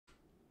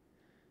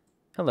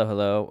Hello,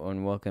 hello,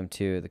 and welcome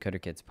to the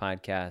Coder Kids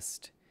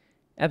podcast,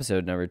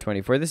 episode number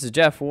 24. This is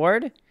Jeff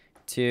Ward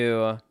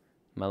to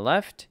my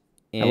left,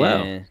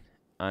 Hello. and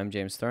I'm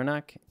James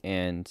Thornock.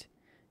 And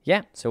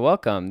yeah, so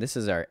welcome. This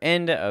is our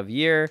end of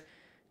year,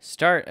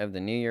 start of the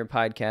new year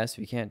podcast. If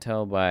you can't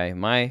tell by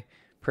my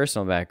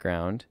personal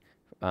background,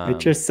 I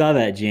just saw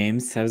that,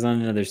 James. I was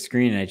on another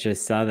screen. I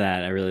just saw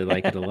that. I really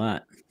like it a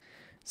lot.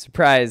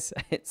 surprise,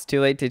 it's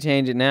too late to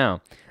change it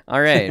now.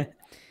 All right.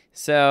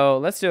 So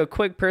let's do a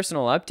quick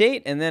personal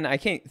update, and then I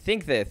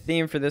think the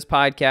theme for this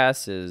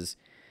podcast is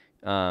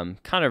kind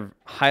of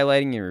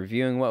highlighting and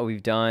reviewing what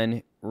we've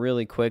done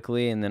really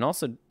quickly, and then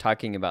also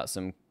talking about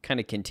some kind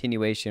of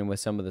continuation with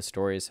some of the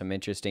stories, some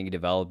interesting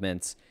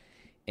developments,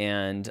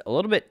 and a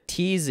little bit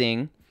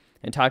teasing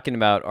and talking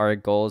about our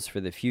goals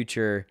for the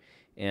future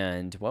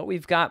and what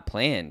we've got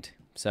planned.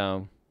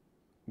 So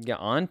yeah,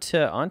 on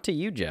to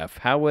you, Jeff.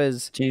 How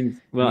was James?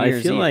 Well, New I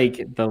Year's feel Eve?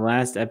 like the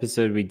last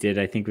episode we did,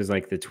 I think, was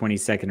like the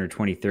 22nd or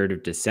 23rd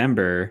of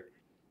December,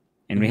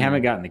 and we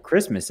haven't gotten the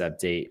Christmas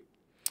update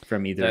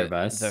from either of The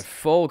us.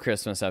 full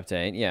Christmas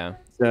update, yeah.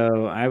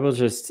 So I will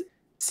just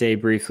say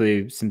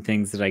briefly some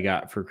things that I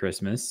got for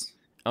Christmas,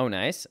 Oh,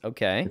 nice.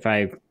 Okay. if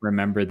I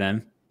remember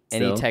them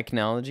Any still.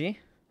 technology?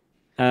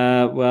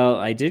 Well,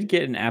 I did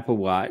get an Apple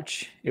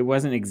Watch. It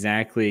wasn't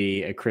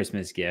exactly a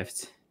Christmas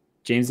gift.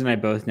 James and I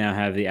both now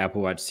have the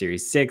Apple Watch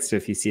Series 6, so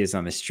if you see us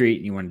on the street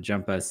and you want to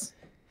jump us,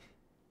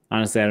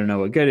 honestly, I don't know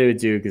what good it would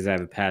do because I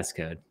have a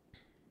passcode.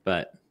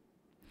 But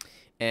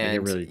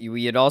And really,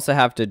 you'd also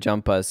have to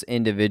jump us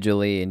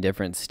individually in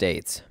different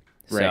states.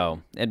 right.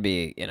 So it'd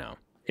be,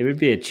 It would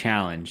be a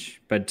challenge,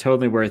 but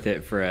totally worth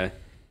it for a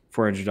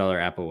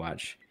 $400 Apple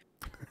Watch.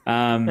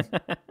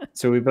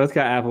 So we both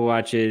got Apple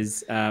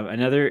Watches.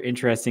 Another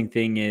interesting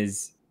thing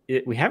is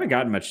we haven't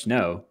gotten much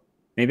snow.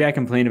 Maybe I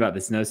complain about the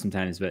snow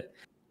sometimes, but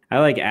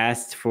I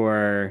asked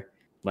for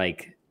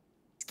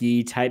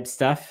ski type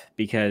stuff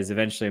because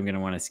eventually I'm going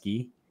to want to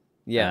ski.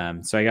 yeah.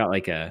 So I got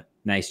a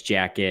nice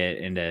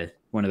jacket and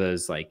one of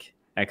those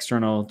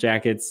external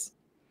jackets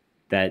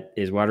that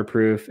is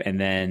waterproof,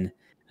 and then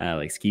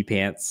ski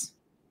pants.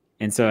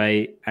 And so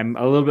I'm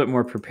a little bit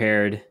more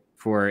prepared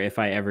for if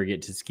I ever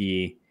get to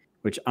ski,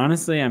 which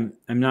honestly I'm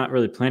not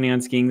really planning on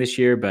skiing this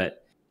year,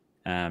 but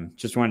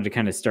just wanted to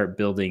kind of start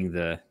building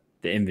the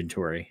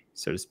inventory,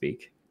 so to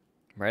speak.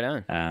 Right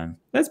on.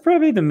 That's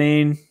probably the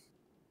main.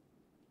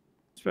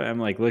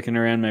 I'm looking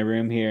around my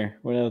room here.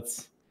 What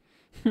else?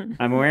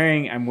 I'm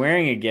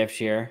wearing a gift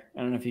here. I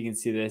don't know if you can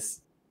see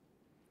this.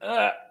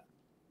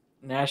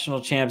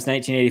 National Champs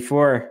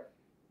 1984.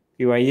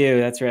 BYU.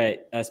 That's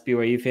right. Us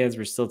BYU fans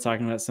were still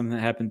talking about something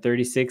that happened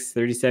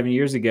 37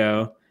 years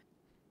ago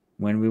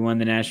when we won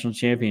the national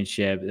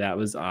championship. That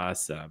was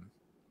awesome.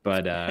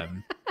 But,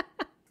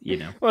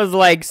 It was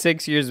like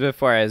 6 years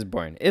before I was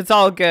born. It's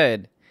all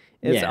good.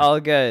 It's all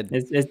good.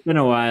 It's been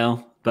a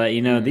while. But,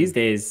 these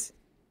days,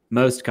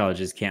 most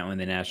colleges can't win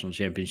the national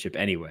championship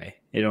anyway.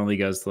 It only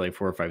goes to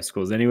 4 or 5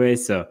 schools anyway.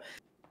 So,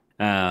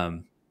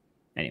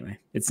 anyway,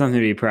 it's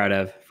something to be proud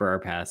of for our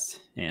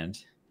past. And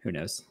who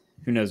knows?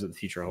 Who knows what the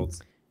future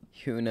holds?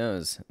 Who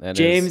knows?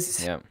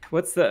 James, Yeah.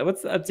 what's the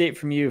update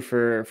from you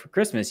for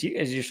Christmas? You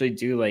guys usually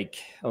do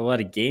a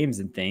lot of games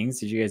and things.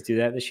 Did you guys do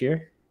that this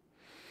year?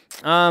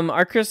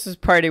 Our Christmas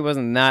party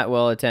wasn't that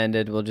well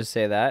attended. We'll just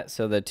say that.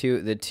 So the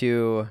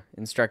two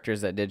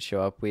instructors that did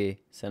show up,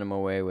 we sent them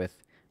away with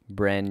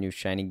brand new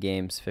shiny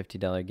games,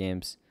 $50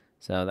 games.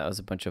 So that was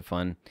a bunch of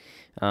fun.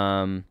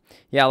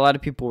 Yeah, a lot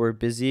of people were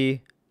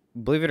busy.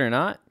 Believe it or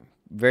not,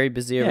 very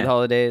busy over the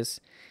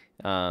holidays.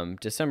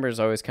 December is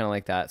always kind of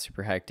like that,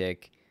 super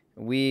hectic.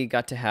 We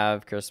got to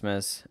have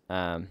Christmas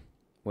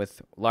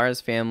with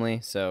Lara's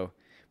family. So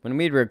when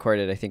we'd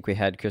recorded, I think we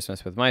had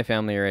Christmas with my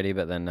family already,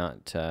 but then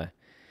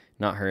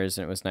not hers,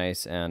 and it was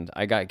nice. And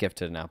I got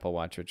gifted an Apple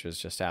Watch, which was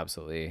just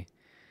absolutely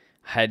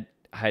had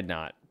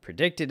not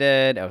predicted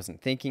it. I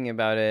wasn't thinking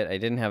about it. I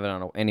didn't have it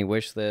on any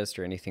wish list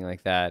or anything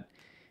like that.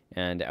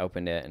 And I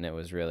opened it, and it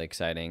was really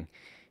exciting.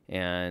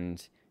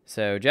 And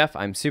so Jeff,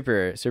 I'm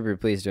super super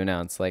pleased to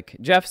announce,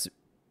 Jeff's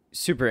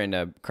super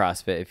into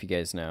CrossFit, if you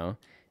guys know,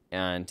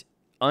 and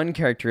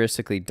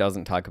uncharacteristically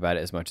doesn't talk about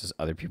it as much as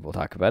other people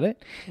talk about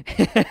it.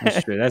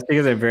 That's true. That's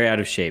because I'm very out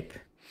of shape.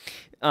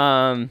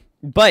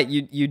 But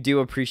you do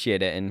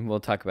appreciate it, and we'll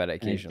talk about it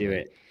occasionally.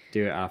 I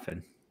do it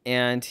often.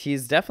 And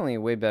he's definitely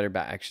way better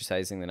about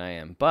exercising than I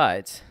am.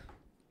 But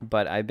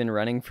I've been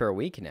running for a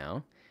week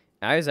now.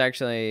 I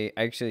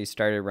actually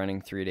started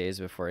running 3 days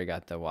before I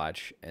got the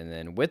watch, and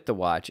then with the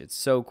watch, it's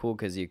so cool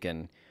because you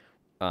can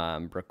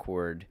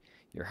record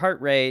your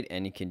heart rate,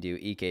 and you can do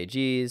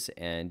EKGs,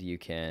 and you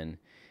can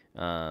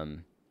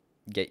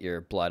get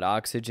your blood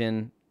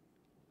oxygen.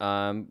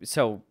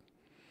 So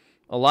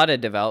a lot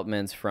of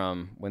developments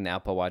from when the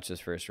Apple Watch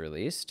was first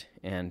released,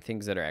 and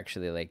things that are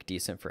actually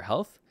decent for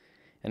health.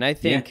 And I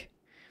think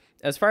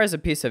as far as a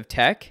piece of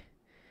tech,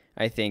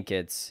 I think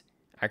it's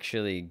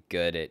actually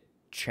good at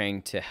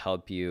trying to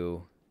help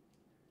you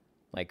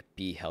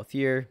be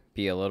healthier,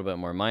 be a little bit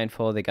more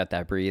mindful. They got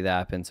that Breathe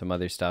app and some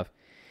other stuff.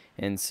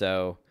 And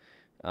so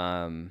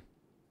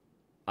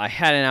I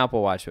had an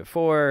Apple Watch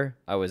before.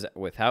 I was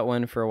without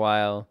one for a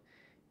while,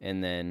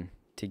 and then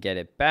to get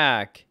it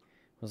back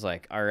was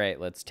like, all right,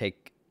 let's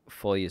take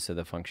full use of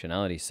the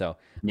functionality. So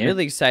I'm Yeah.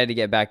 really excited to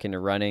get back into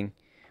running,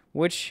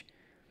 which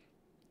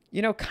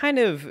kind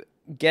of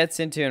gets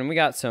into, and we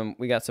got some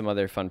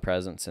other fun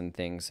presents and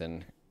things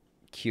and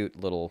cute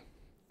little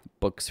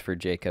books for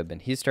Jacob,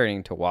 and he's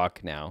starting to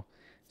walk now,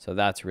 so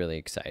that's really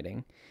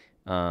exciting.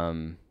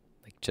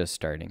 Like just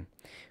starting,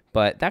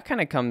 but that kind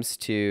of comes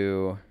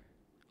to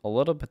a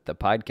little bit the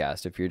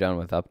podcast. If you're done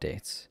with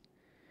updates,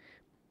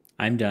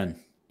 I'm done.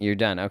 you're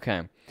done.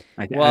 Okay.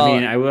 I Well,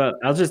 mean,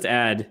 I'll just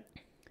add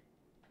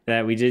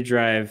that we did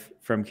drive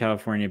from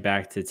California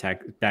back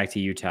to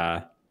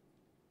Utah.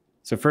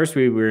 So first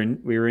we were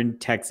in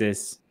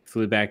Texas,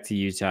 flew back to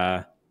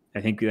Utah.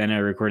 I think then I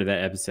recorded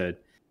that episode.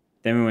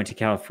 Then we went to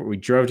California. We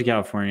drove to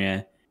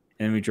California,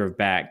 and then we drove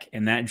back.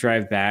 And that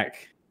drive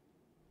back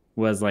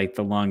was like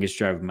the longest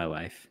drive of my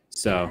life.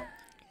 So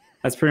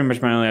that's pretty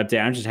much my only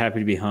update. I'm just happy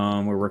to be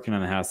home. We're working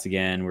on the house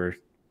again. We're,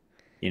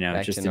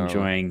 back just to normal.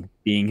 enjoying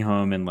being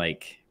home and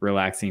like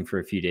relaxing for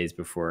a few days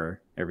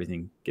before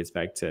everything gets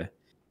back to,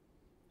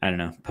 I don't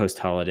know,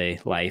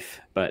 post-holiday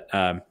life. But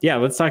yeah,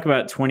 let's talk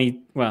about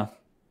 20. Well,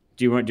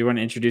 do you want to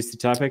introduce the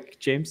topic,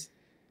 James?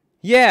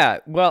 Yeah.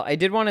 Well, I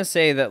did want to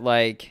say that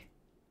like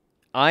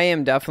I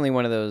am definitely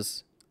one of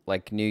those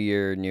like New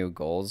Year, new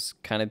goals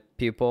kind of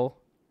people,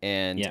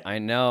 and Yeah.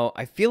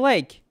 I feel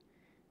like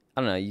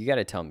I don't know. You got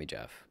to tell me,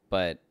 Jeff,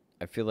 but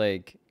I feel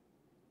like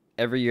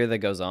every year that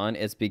goes on,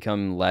 it's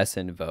become less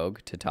in vogue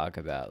to talk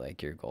about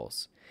like your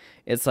goals.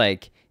 It's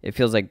like it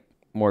feels like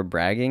more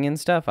bragging and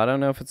stuff. I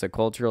don't know if it's a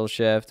cultural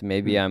shift.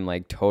 Maybe I'm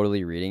like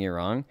totally reading it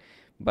wrong,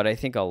 but I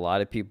think a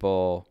lot of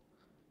people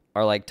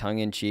are like tongue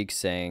in cheek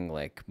saying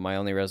like my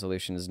only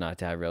resolution is not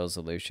to have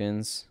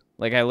resolutions.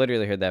 Like I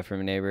literally heard that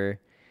from a neighbor,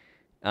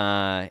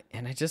 and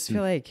I just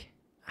feel like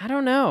I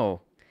don't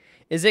know.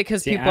 Is it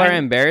because people are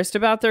embarrassed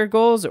about their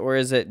goals, or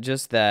is it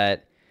just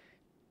that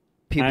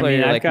people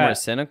are like more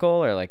cynical,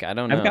 or like I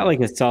don't know? I've got like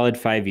a solid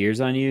 5 years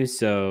on you,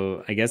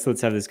 so I guess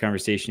let's have this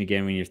conversation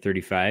again when you're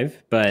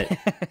 35. But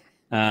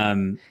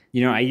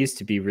I used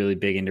to be really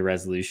big into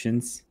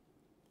resolutions,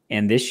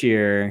 and this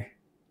year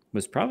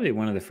was probably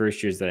one of the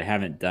first years that I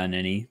haven't done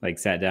any, like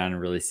sat down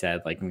and really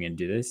said like I'm going to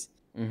do this.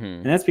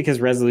 And that's because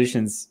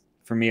resolutions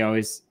for me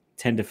always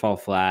tend to fall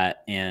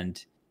flat,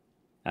 and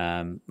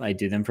I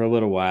do them for a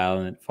little while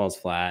and it falls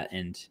flat.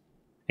 And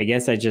I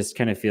guess I just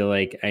kind of feel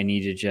like I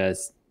need to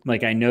just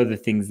like, I know the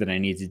things that I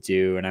need to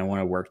do and I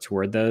want to work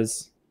toward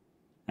those.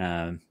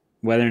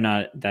 Whether or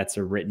not that's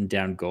a written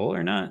down goal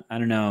or not, I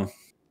don't know.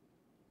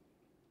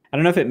 I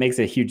don't know if it makes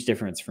a huge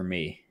difference for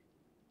me,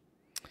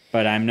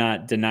 but I'm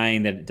not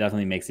denying that it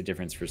definitely makes a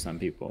difference for some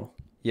people.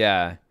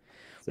 Yeah.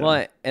 So,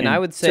 Well, and I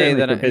would say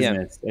that for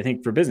business, I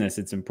think for business,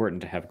 it's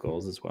important to have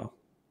goals as well.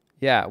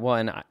 Yeah. Well,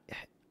 and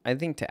I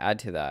think to add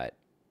to that,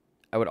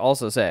 I would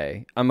also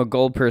say I'm a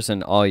goal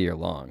person all year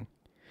long.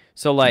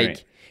 So like,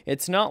 Right.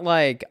 It's not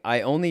like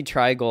I only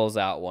try goals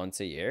out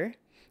once a year.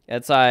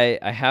 It's I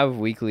have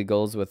weekly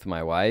goals with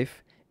my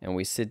wife, and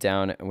we sit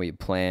down and we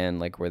plan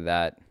like we're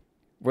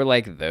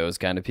like those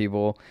kind of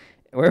people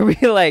where we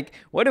like,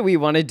 what do we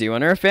want to do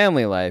in our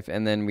family life?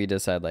 And then we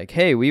decide like,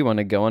 hey, we want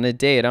to go on a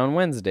date on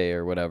Wednesday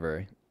or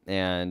whatever.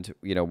 And,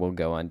 we'll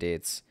go on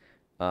dates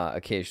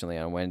occasionally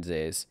on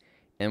Wednesdays,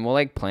 and we'll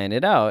like plan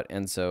it out.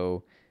 And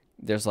so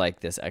there's like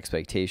this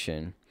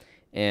expectation,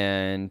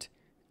 and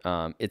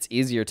it's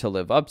easier to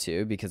live up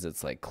to because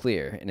it's like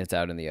clear and it's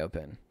out in the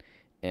open.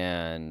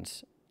 And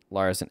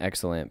Laura's an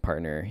excellent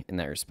partner in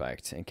that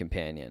respect and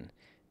companion.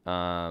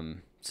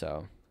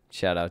 So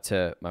shout out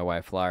to my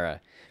wife, Laura.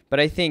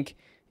 But I think,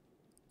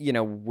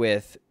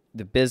 with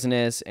the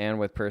business and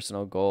with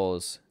personal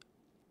goals,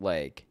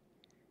 like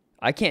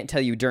I can't tell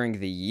you during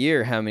the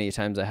year how many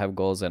times I have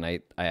goals and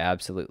I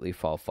absolutely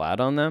fall flat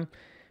on them.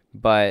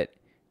 But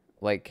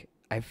like,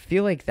 I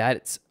feel like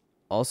that's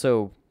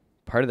also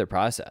part of the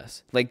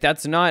process. Like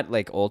that's not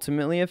like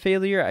ultimately a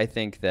failure. I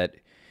think that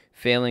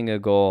failing a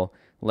goal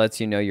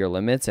lets you know your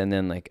limits and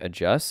then like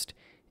adjust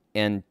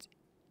and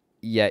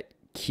yet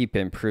keep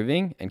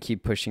improving and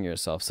keep pushing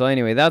yourself. So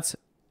anyway, that's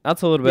a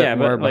little bit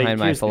more behind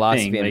my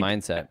philosophy and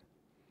mindset.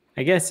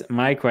 I guess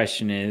my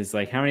question is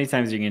like, how many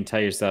times are you going to tell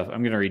yourself,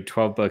 I'm going to read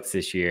 12 books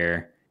this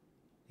year?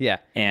 Yeah.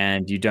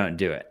 And you don't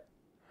do it.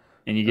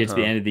 And you get to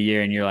the end of the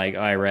year and you're like,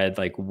 oh, I read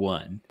like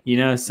one,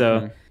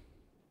 so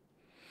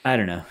I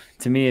don't know.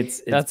 To me,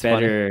 it's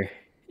better. Funny.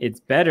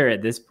 It's better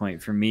at this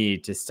point for me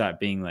to stop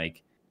being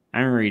like,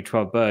 I'm going to read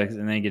 12 books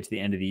and then get to the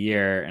end of the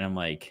year. And I'm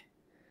like,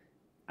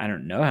 I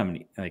don't know how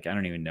many, like, I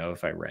don't even know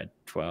if I read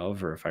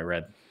 12 or if I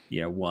read,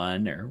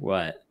 one or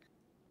what.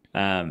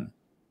 And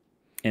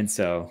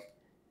so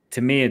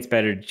to me, it's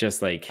better to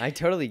just like, I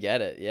totally get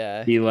it.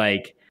 Yeah. Be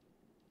like,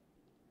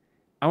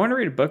 I want to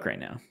read a book right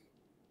now.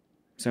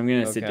 So I'm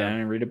going to sit down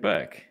and read a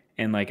book.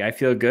 And like, I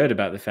feel good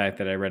about the fact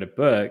that I read a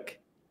book,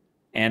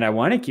 and I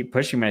want to keep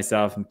pushing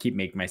myself and keep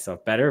making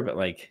myself better. But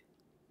like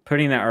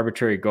putting that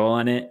arbitrary goal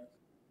on it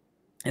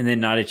and then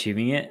not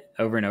achieving it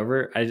over and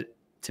over,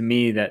 to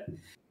me, that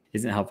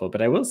isn't helpful.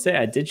 But I will say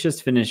I did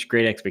just finish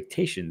Great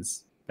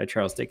Expectations by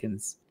Charles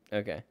Dickens.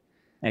 Okay.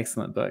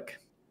 Excellent book.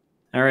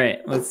 All right,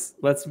 let's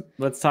talk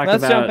Let's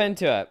about jump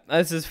into it.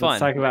 This is fun.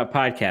 Let's talk about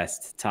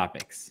podcast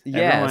topics.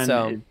 Yeah.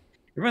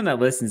 Everyone that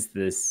listens to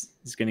this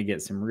is going to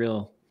get some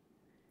real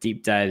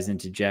deep dives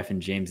into Jeff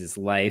and James's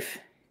life.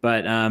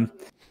 But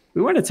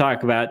we want to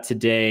talk about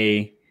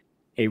today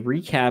a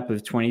recap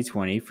of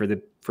 2020 for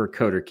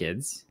Coder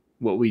Kids,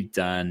 what we've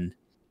done,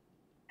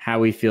 how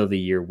we feel the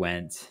year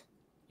went.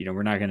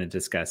 We're not going to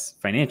discuss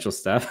financial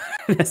stuff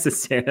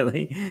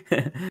necessarily,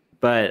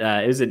 but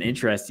it was an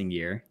interesting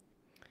year,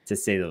 to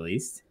say the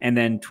least. And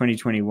then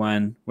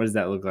 2021, what does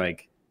that look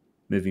like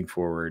moving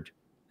forward?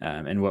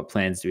 And what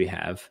plans do we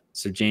have?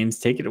 So James,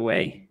 take it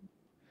away.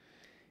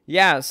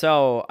 Yeah.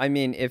 So, I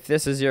mean, if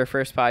this is your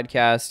first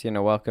podcast,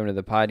 welcome to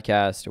the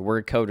podcast.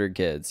 We're Coder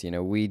Kids,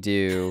 we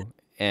do,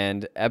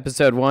 and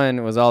episode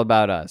 1 was all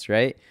about us,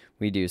 right?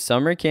 We do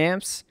summer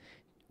camps.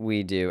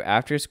 We do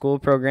after school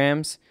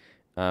programs.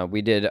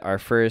 We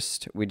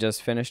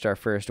just finished our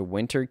first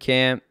winter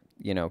camp,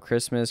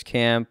 Christmas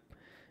camp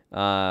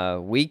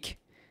week.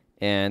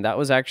 And that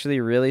was actually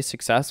really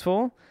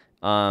successful.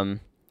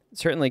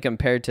 Certainly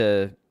compared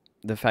to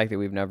the fact that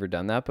we've never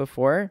done that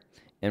before.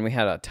 And we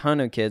had a ton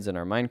of kids in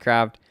our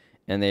Minecraft,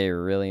 and they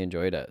really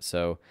enjoyed it.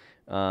 So,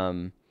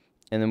 and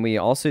then we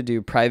also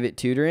do private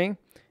tutoring.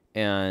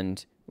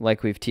 And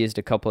like we've teased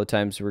a couple of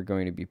times, we're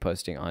going to be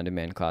posting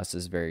on-demand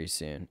classes very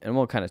soon. And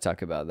we'll kind of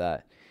talk about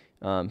that.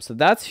 So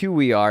that's who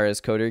we are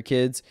as Coder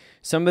Kids.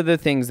 Some of the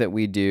things that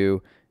we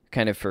do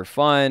kind of for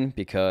fun,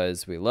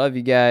 because we love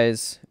you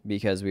guys,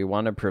 because we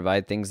want to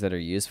provide things that are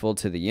useful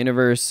to the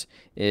universe,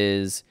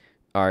 is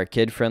our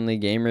kid-friendly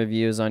game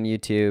reviews on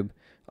YouTube,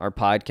 our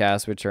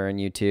podcasts, which are on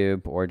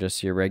YouTube, or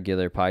just your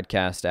regular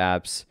podcast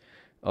apps,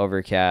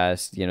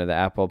 Overcast, the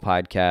Apple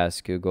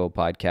Podcasts, Google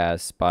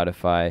Podcasts,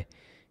 Spotify,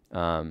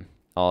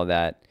 all of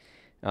that.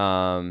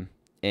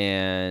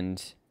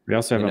 And we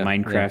also have a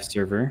Minecraft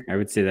server. I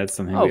would say that's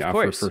something we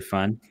offer for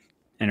fun,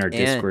 and our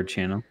Discord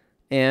channel.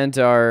 And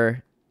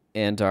our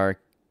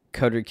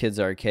Coder Kids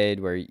Arcade,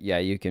 where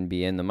you can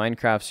be in the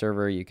Minecraft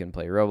server, you can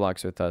play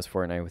Roblox with us,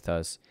 Fortnite with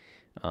us.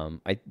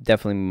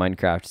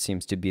 Minecraft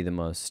seems to be the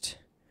most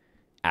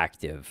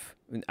active.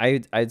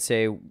 I'd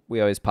say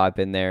we always pop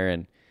in there,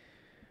 and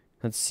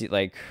let's see,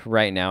 like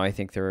right now I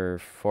think there are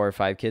 4 or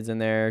 5 kids in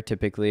there.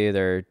 Typically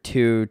there are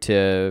 2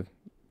 to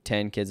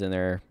 10 kids in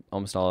there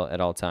almost at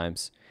all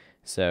times.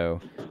 So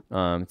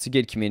it's a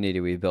good community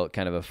we've built,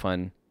 kind of a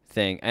fun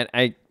thing. And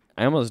I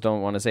almost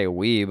don't want to say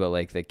we, but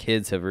like the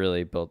kids have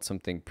really built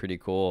something pretty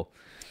cool.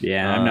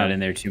 Yeah, I'm not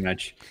in there too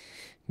much.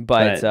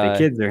 But the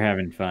kids are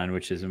having fun,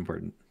 which is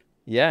important.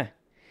 Yeah.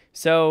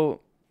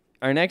 So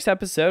our next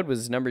episode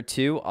was number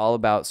 2, all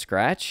about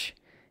Scratch.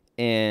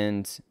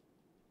 And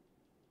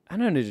I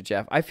don't know,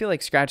 Jeff, I feel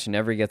like Scratch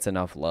never gets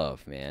enough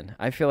love, man.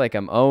 I feel like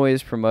I'm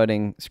always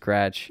promoting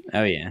Scratch.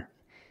 Oh, yeah.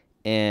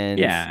 And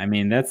yeah, I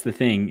mean, that's the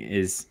thing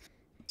is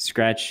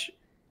Scratch,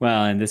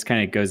 well, and this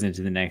kind of goes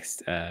into the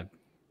next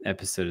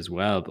episode as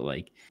well, but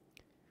like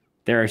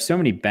there are so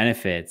many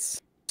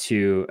benefits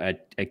to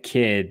a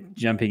kid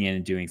jumping in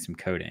and doing some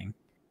coding.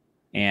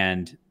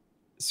 And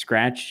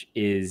Scratch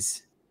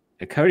is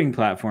a coding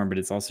platform, but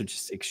it's also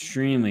just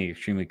extremely,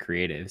 extremely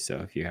creative. So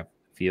if you have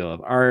a feel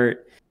of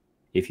art,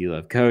 if you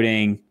love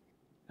coding,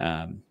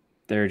 there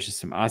are just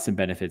some awesome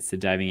benefits to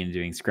diving into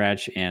doing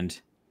Scratch.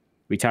 And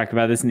we talked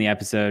about this in the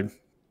episode,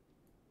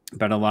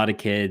 but a lot of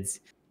kids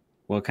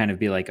will kind of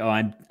be like,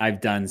 oh,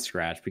 I've done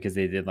Scratch because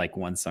they did like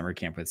one summer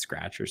camp with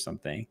Scratch or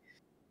something.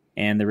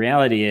 And the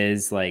reality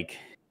is like,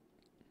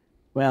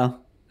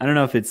 well, I don't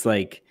know if it's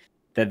like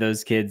that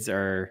those kids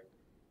are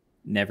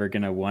never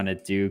going to want to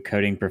do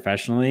coding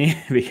professionally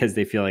because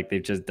they feel like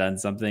they've just done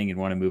something and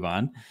want to move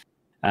on.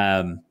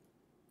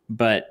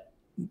 But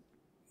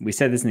we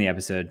said this in the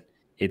episode.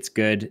 It's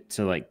good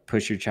to like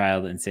push your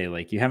child and say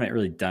like, you haven't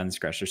really done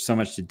Scratch. There's so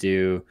much to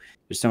do.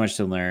 There's so much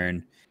to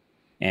learn.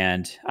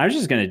 And I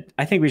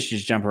think we should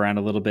just jump around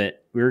a little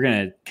bit. We were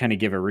going to kind of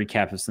give a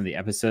recap of some of the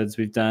episodes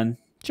we've done.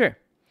 Sure.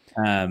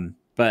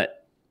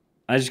 But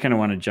I just kind of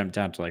want to jump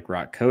down to like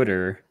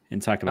RokCoder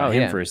and talk about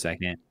him for a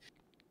second,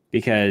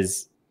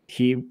 because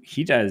he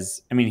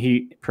does, I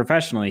mean,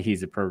 professionally,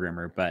 he's a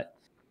programmer, but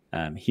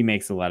he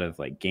makes a lot of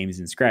like games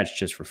in Scratch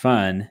just for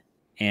fun.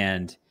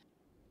 And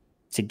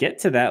to get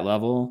to that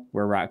level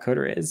where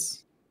RokCoder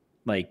is,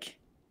 like,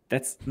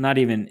 that's not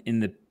even in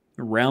the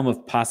realm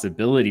of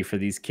possibility for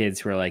these kids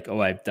who are like,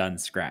 oh, I've done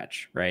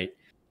Scratch, right?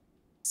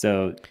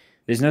 So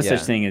there's no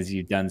such thing as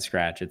you've done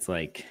Scratch. It's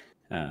like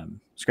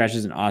Scratch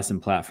is an awesome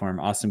platform,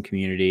 awesome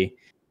community,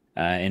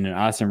 and an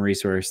awesome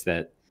resource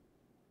that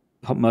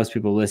most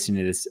people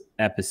listening to this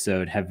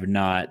episode did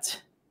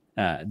not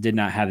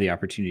have the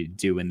opportunity to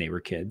do when they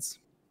were kids.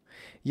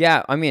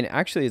 Yeah, I mean,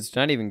 actually, it's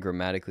not even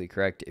grammatically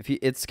correct.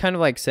 It's kind of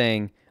like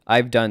saying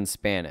I've done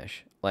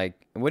Spanish.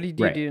 Like, what did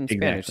you do in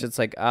Spanish? Exactly. It's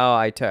like, oh,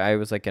 I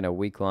was like in a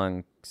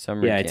week-long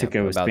summer camp. Yeah, I took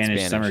a about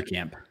Spanish summer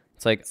camp.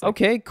 It's like,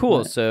 okay, cool.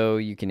 What? So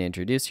you can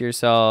introduce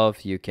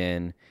yourself. You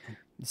can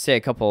say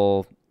a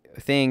couple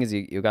things.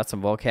 You got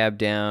some vocab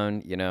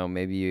down.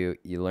 Maybe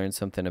you learned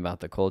something about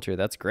the culture.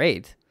 That's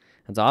great.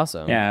 That's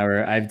awesome. Yeah,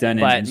 or I've done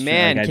an But instrument.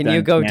 man, Like I've can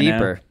you done go piano.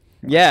 deeper?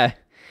 Yeah.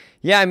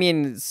 Yeah, I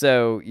mean,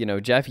 so,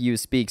 Jeff, you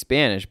speak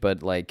Spanish,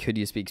 but like, could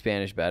you speak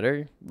Spanish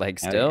better? Like,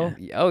 still?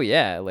 Oh,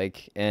 yeah.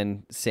 Like,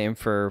 and same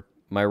for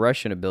my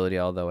Russian ability,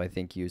 although I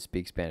think you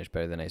speak Spanish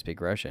better than I speak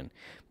Russian.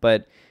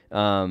 But,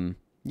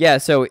 yeah,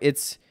 so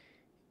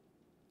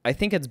I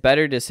think it's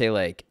better to say,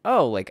 like,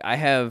 oh, like, I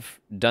have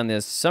done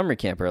this summer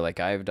camp, or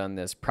like, I've done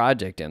this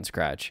project in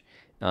Scratch,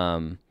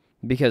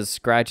 because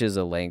Scratch is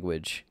a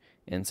language.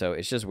 And so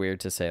it's just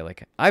weird to say,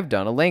 like, I've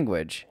done a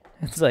language.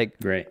 It's like,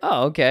 Right.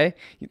 oh, okay.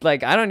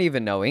 Like, I don't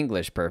even know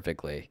English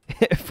perfectly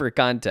for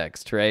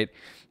context, right?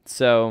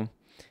 So,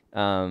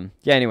 yeah,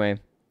 anyway,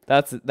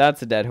 that's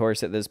a dead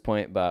horse at this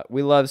point, but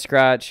we love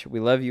Scratch.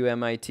 We love you,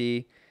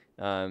 MIT,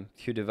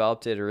 who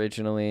developed it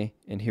originally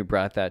and who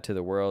brought that to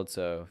the world.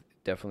 So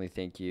definitely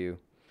thank you.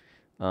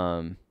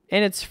 And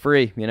it's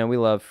free. We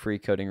love free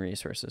coding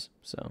resources.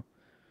 So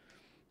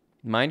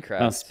Minecraft.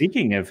 Well,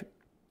 speaking of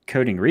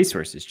coding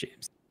resources,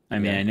 James, I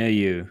mean, I know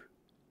you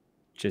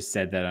just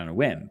said that on a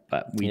whim,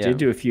 but we did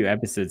do a few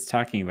episodes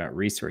talking about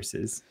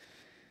resources.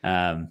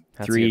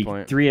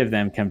 Three of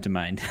them come to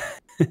mind.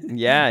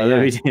 Yeah.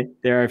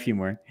 There are a few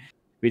more.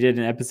 We did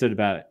an episode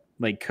about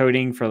like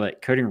coding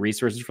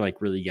resources for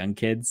like really young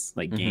kids,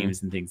 like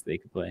games and things they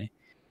could play.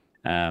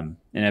 An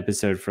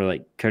episode for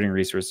like coding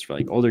resources for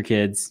like older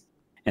kids,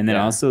 and then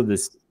also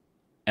this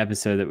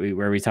episode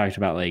where we talked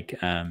about like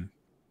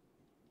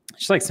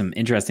just like some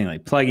interesting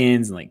like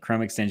plugins and like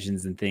Chrome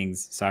extensions and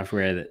things,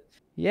 software that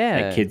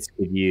kids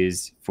could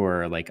use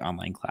for like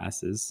online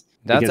classes.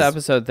 That's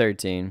episode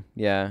 13.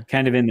 Yeah.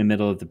 Kind of in the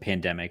middle of the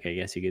pandemic, I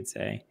guess you could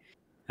say.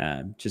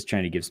 Just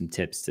trying to give some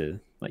tips to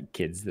like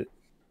kids that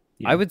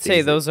I would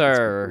say those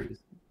are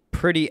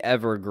pretty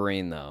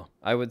evergreen though.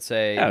 I would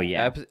say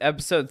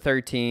episode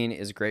 13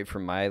 is great for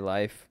my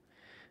life.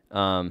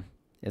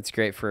 It's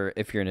great for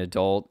if you're an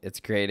adult. It's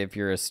great if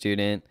you're a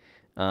student.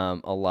 A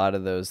lot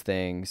of those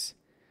things,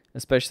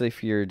 especially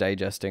if you're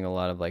digesting a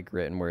lot of like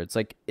written words.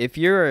 Like if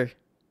you're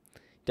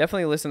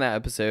definitely listen to that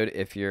episode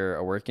if you're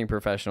a working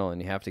professional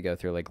and you have to go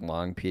through like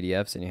long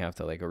PDFs and you have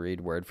to like read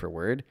word for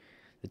word.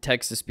 The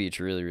text to speech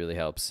really, really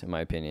helps, in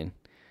my opinion.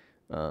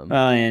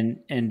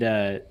 And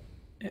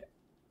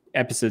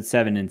episode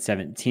 7 and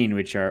 17,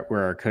 which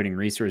were our coding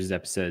resources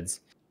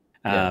episodes,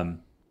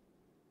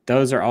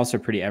 those are also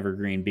pretty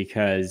evergreen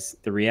because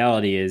the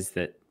reality is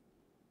that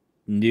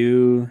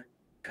new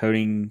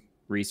coding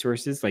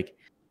resources,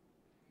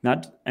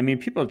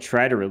 people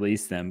try to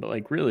release them, but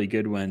like really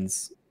good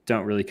ones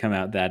don't really come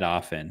out that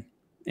often.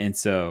 And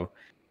so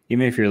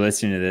even if you're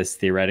listening to this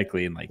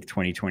theoretically in like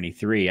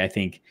 2023, I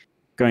think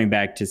going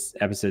back to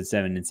episode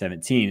 7 and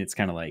 17, it's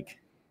kind of like,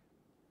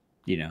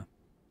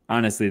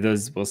 honestly,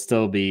 those will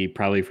still be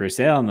probably for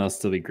sale and they'll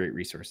still be great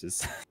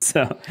resources.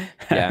 So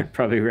I would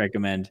probably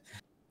recommend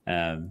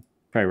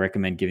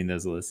giving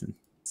those a listen.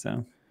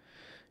 So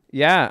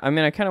yeah, I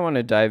mean, I kind of want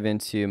to dive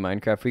into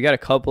Minecraft. We got a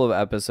couple of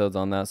episodes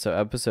on that. So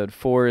episode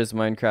 4 is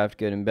Minecraft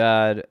Good and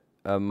Bad.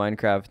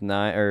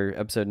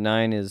 Episode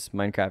 9 is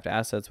Minecraft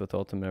Assets with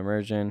Ultimate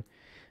Immersion.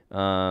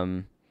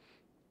 And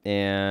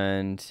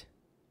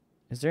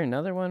is there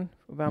another one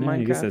about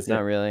Minecraft? I guess that's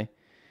not really.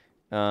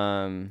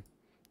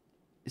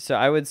 So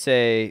I would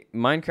say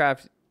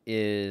Minecraft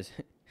is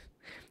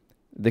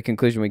the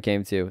conclusion we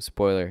came to.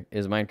 Spoiler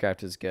is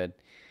Minecraft is good,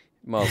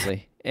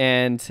 mostly,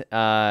 and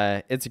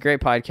it's a great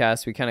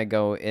podcast. We kind of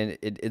go in.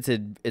 It's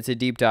a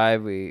deep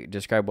dive. We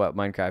describe what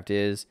Minecraft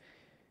is,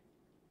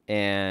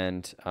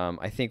 and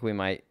I think we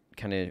might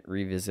kind of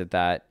revisit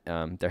that.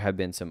 There have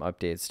been some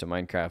updates to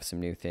Minecraft, some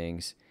new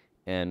things,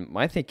 and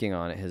my thinking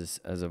on it has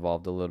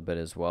evolved a little bit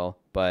as well.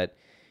 But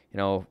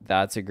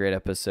that's a great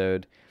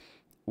episode.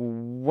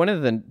 One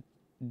of the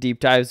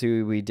deep dives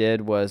we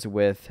did was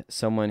with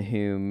someone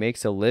who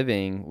makes a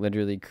living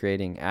literally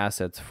creating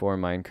assets for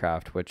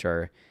Minecraft, which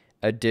are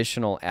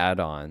additional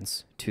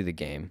add-ons to the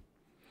game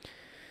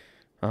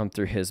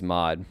through his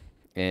mod.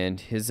 And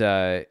his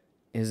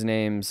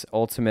name's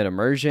Ultimate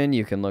Immersion.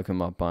 You can look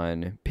him up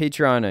on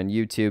Patreon, on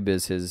YouTube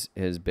is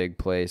his big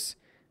place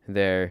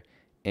there.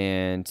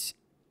 And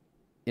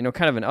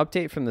kind of an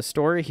update from the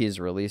story,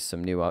 he's released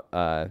some new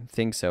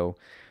things. So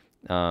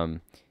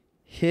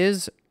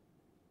his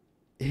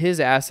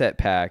asset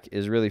pack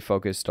is really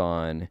focused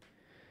on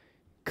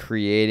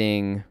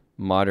creating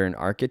modern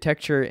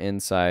architecture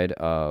inside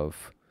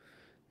of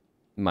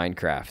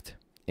Minecraft.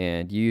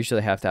 And you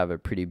usually have to have a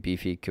pretty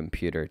beefy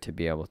computer to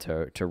be able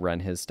to run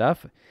his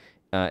stuff,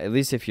 at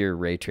least if you're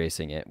ray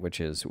tracing it,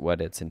 which is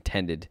what it's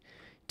intended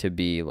to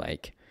be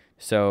like.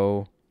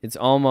 So it's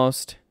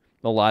almost,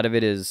 a lot of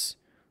it is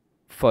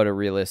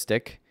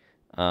photorealistic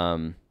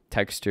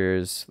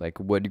textures, like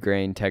wood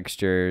grain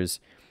textures.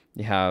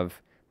 You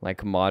have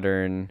like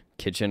modern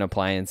kitchen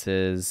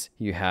appliances.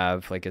 You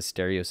have like a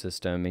stereo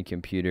system and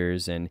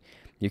computers, and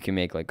you can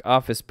make like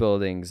office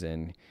buildings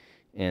and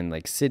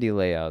like city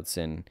layouts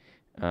and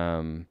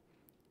so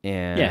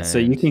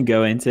you can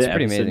go into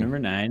episode number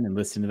 9 and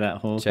listen to that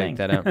whole thing.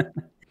 Check that out.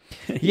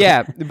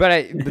 Yeah,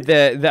 but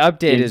the update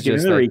James, is give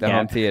just him a like the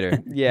home recap.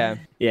 theater. Yeah.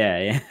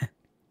 Yeah,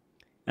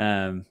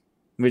 yeah.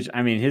 Which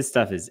I mean, his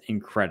stuff is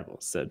incredible.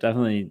 So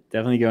definitely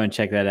go and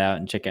check that out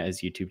and check out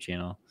his YouTube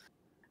channel.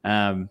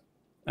 I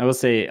will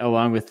say,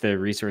 along with the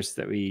resources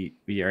that we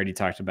already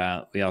talked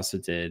about, we also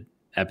did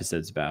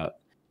episodes about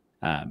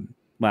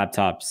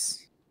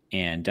laptops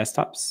and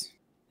desktops,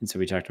 and so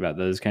we talked about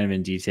those kind of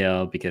in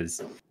detail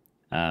because,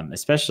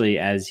 especially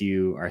as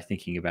you are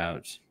thinking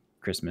about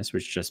Christmas,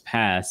 which just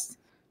passed,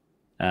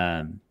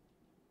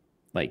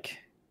 like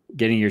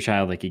getting your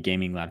child like a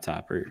gaming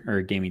laptop or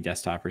a gaming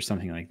desktop or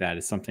something like that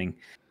is something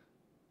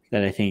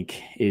that I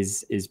think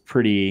is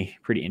pretty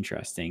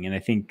interesting. And I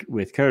think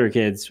with Coder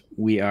Kids,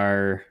 we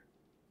are,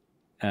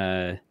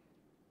 when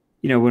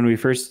I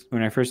first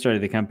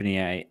started the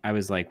company, I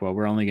was like, well,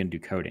 we're only going to do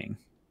coding,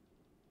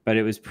 but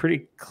it was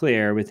pretty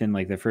clear within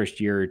like the first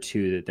year or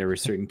two that there were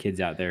certain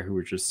kids out there who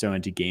were just so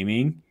into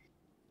gaming,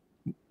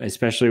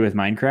 especially with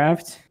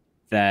Minecraft,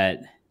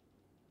 that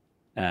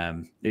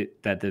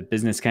that the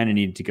business kind of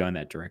needed to go in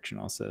that direction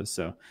also.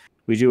 So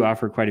we do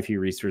offer quite a few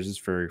resources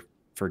for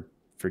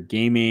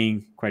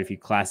gaming, quite a few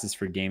classes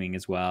for gaming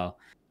as well,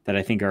 that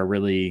I think are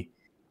really,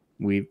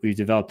 we've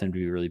developed them to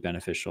be really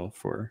beneficial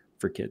for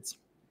kids.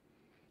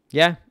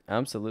 Yeah,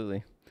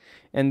 absolutely.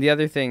 And the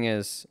other thing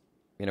is,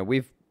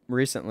 we've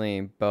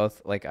recently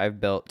both, like, I've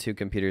built 2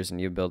 computers and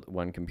you built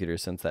 1 computer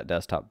since that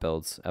desktop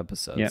builds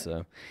episode. Yep.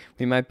 So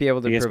we might be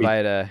able to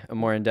provide a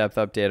more in-depth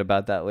update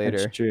about that later.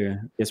 That's true.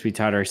 I guess we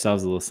taught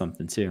ourselves a little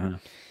something too, huh?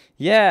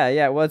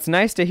 Yeah. Well, it's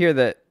nice to hear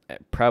that.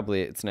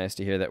 Probably it's nice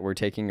to hear that we're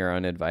taking our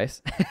own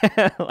advice.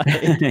 Yeah,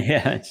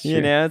 it's true.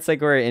 It's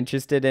like we're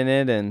interested in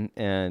it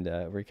and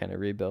we're kind of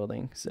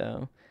rebuilding.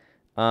 So,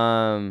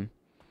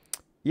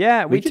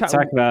 yeah, we could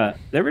talk about,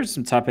 there were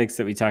some topics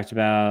that we talked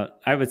about.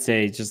 I would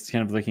say just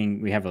kind of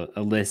looking, we have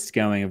a list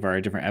going of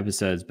our different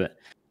episodes, but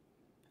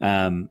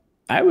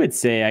I would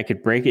say I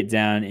could break it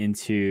down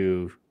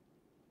into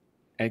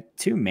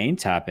 2 main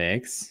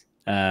topics.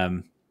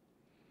 So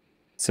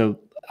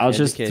I'll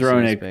just throw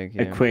in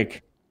a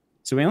quick,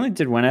 so we only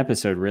did 1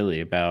 episode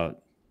really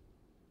about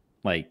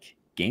like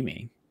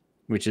gaming,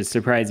 which is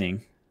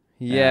surprising.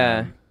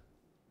 Yeah.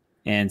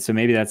 And so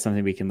maybe that's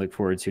something we can look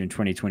forward to in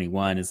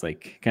 2021, is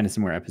like kind of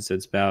some more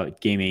episodes about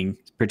gaming,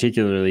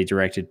 particularly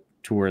directed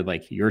toward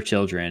like your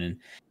children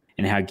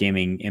and how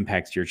gaming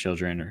impacts your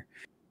children,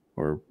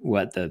 or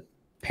what the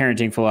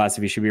parenting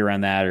philosophy should be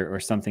around that, or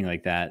something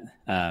like that.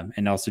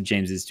 And also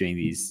James is doing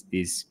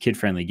these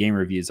kid-friendly game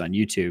reviews on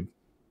YouTube.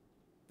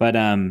 But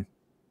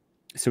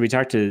so we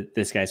talked to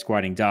this guy,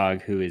 Squatting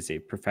Dog, who is a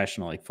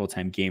professional, like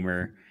full-time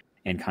gamer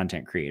and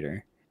content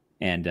creator.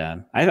 And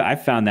I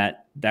found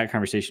that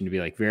conversation to be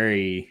like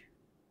very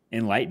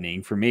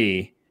enlightening for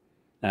me,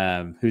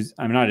 I'm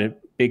not a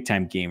big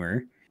time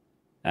gamer,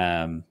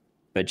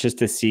 but just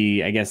to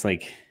see, I guess,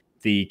 like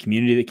the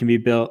community that can be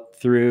built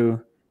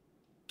through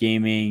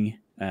gaming,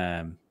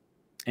 and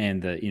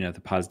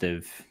the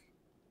positive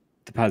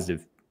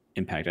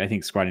impact. I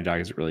think Squatting Dog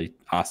is a really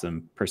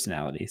awesome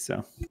personality.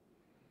 So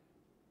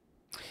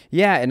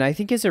yeah, and I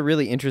think he's a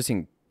really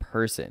interesting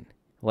person.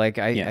 Like,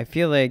 I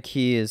feel like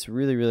he is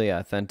really, really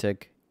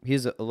authentic.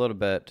 He's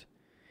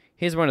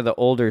he's one of the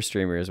older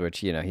streamers, which,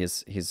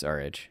 he's our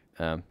age.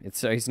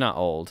 He's not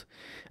old,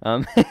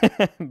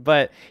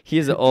 but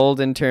he's old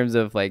in terms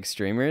of like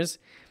streamers,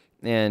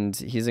 and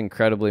he's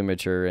incredibly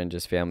mature and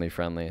just family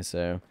friendly.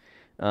 So,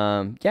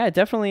 yeah,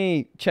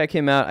 definitely check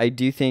him out. I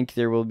do think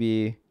there will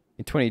be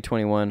in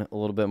 2021 a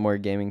little bit more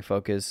gaming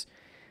focus,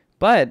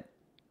 but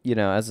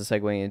as a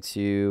segue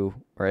into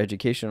our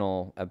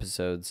educational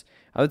episodes,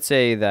 I would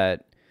say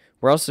that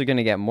we're also going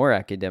to get more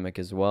academic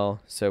as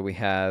well. So we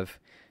have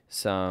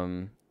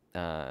some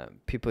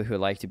people who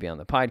like to be on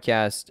the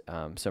podcast,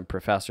 some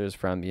professors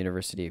from the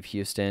University of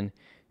Houston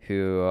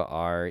who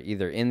are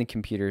either in the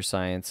computer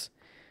science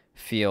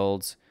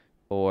fields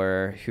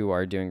or who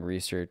are doing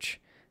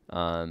research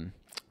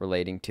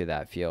relating to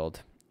that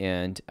field.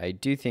 And I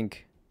do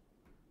think,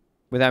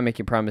 without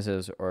making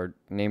promises or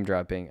name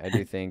dropping, I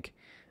do think,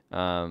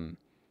 I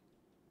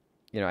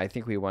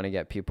think we want to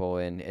get people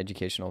in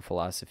educational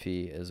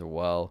philosophy as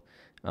well.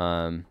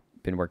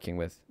 Been working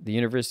with the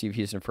University of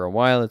Houston for a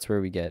while. It's where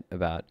we get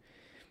about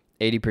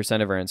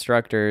 80% of our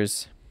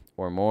instructors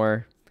or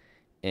more.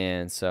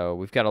 And so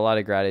we've got a lot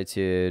of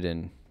gratitude,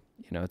 and,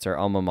 it's our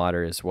alma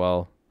mater as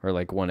well, or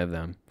like one of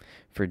them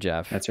for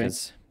Jeff. That's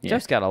right. Yeah.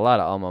 Jeff's got a lot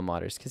of alma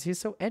maters because he's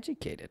so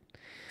educated.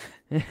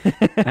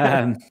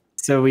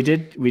 So we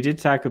did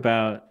talk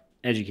about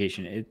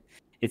education.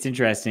 It's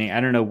interesting. I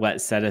don't know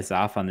what set us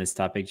off on this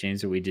topic,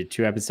 James, but we did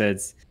 2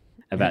 episodes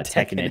about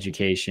tech and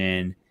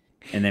education.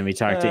 And then we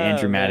talked to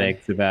Andrew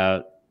Maddox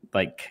about,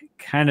 like,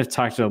 kind of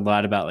talked a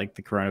lot about like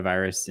the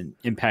coronavirus and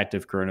impact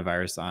of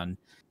coronavirus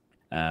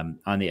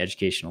on the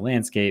educational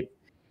landscape.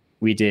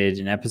 We did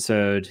an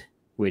episode,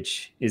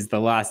 which is the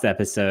last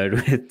episode,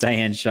 with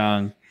Diane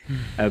Shang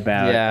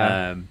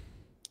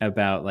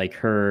about like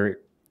her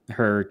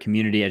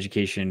community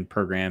education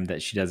program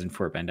that she does in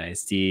Fort Bend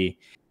ISD.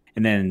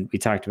 And then we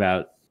talked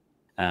about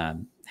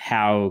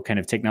how kind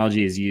of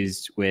technology is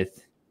used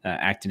with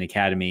Acton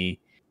Academy,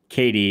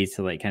 Katie,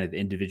 to like kind of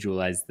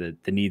individualize the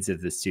needs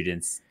of the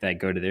students that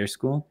go to their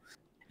school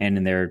and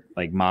in their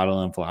like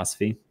model and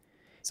philosophy.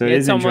 So it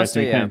is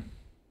interesting.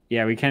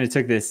 We kind of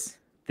took this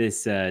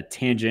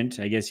tangent,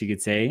 I guess you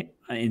could say,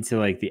 into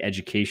like the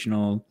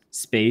educational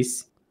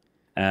space,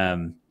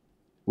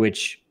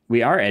 which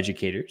we are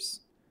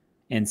educators.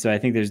 And so I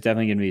think there's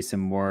definitely going to be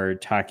some more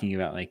talking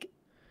about like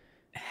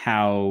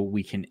how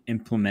we can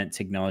implement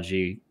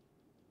technology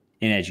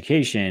in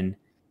education,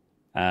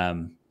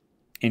 and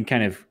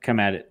kind of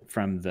come at it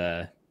from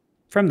the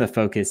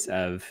focus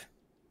of,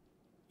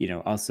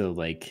 also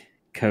like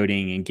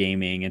coding and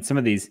gaming and some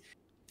of these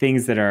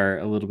things that are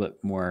a little bit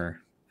more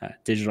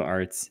digital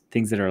arts,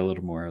 things that are a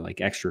little more like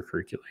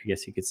extracurricular, I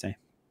guess you could say.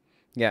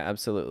 Yeah,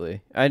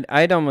 absolutely.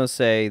 I'd almost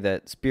say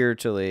that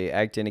spiritually,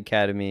 Acton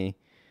Academy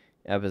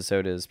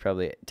episode is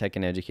probably Tech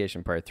and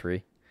Education Part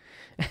 3.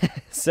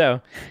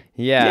 So,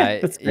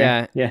 That's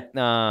fair.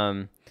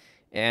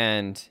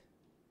 And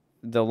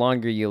the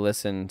longer you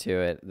listen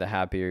to it, the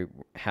happier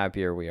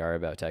we are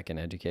about tech and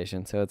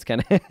education. So it's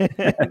kind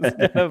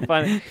of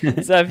fun.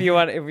 So if you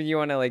want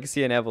to like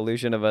see an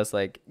evolution of us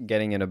like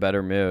getting in a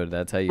better mood,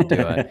 that's how you do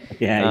it. I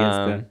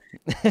guess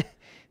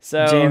so.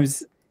 So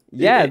James,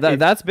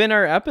 that's been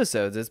our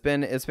episodes. It's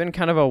been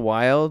kind of a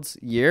wild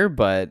year,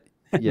 but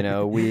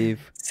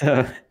we've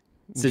so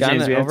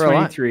James, we have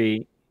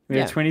 23. We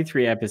have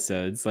 23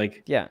 episodes.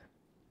 Like,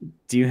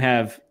 do you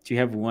have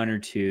one or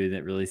two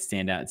that really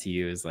stand out to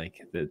you as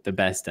like the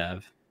best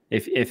of?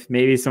 If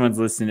maybe someone's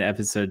listening to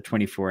episode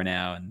 24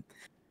 now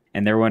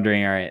and they're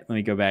wondering, all right, let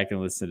me go back and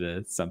listen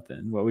to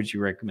something, what would you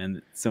recommend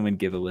that someone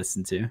give a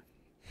listen to?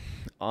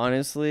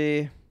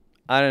 Honestly,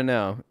 I don't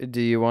know.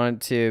 Do you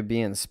want to be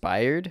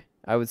inspired?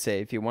 I would say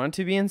if you want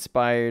to be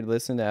inspired,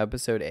 listen to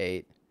episode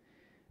 8.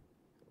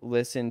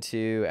 Listen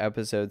to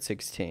episode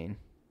 16.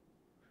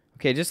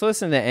 Okay, just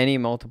listen to any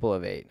multiple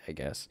of 8, I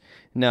guess.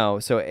 No,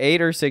 so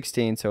 8 or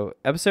 16. So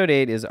episode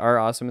 8 is Our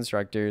Awesome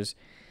Instructors.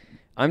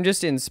 I'm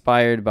just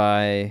inspired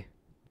by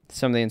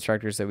some of the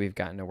instructors that we've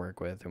gotten to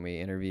work with. And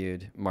we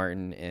interviewed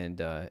Martin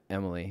and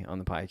Emily on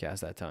the podcast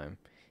that time.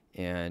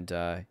 And,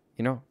 I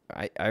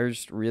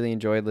just really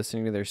enjoyed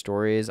listening to their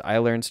stories. I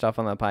learned stuff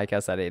on that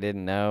podcast that I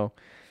didn't know.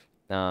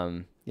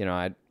 I've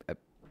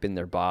been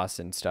their boss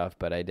and stuff,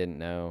 but I didn't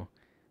know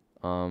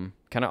kind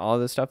of all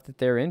the stuff that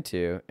they're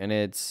into. And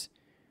it's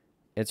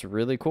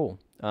really cool.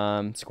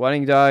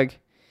 Squatting Dog,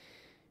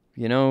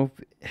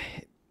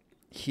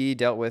 he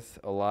dealt with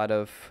a lot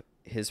of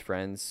his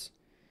friends,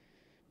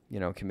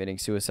 committing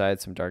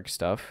suicide, some dark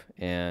stuff.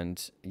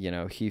 And,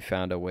 he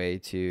found a way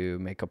to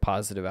make a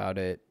positive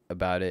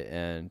about it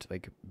and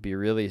like be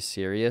really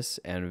serious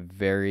and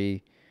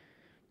very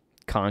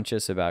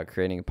conscious about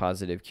creating a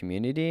positive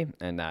community.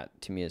 And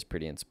that to me is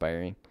pretty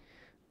inspiring.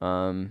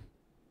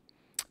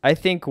 I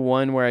think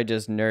one where I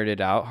just nerded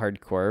out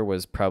hardcore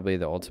was probably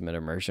the Ultimate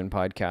Immersion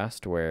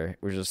podcast, where it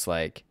was just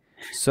like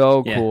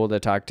so cool to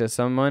talk to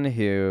someone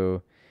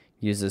who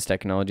uses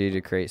technology to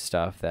create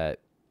stuff that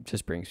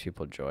just brings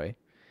people joy.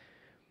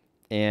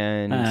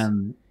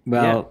 And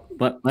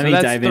let me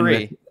dive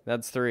in.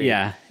 That's 3.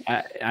 Yeah,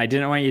 I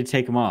didn't want you to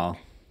take them all.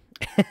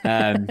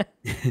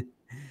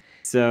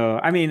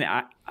 So I mean,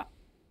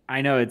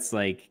 I know it's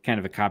like kind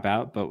of a cop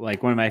out, but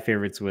like one of my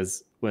favorites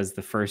was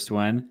the first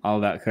one, all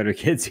about Coder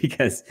Kids,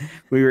 because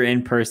we were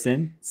in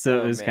person.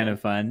 So it was kind of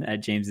fun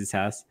at James's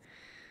house.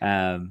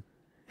 And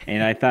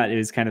I thought it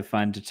was kind of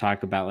fun to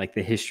talk about like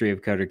the history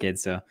of Coder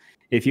Kids. So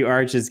if you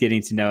are just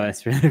getting to know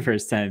us for the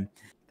first time,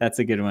 that's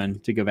a good one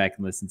to go back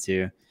and listen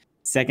to.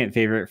 Second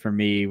favorite for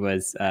me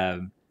was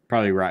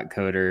probably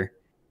RokCoder.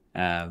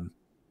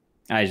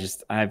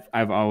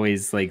 I've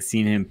always like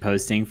seen him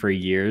posting for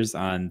years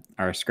on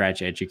our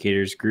Scratch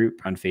Educators group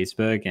on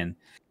Facebook, and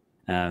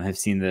have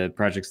seen the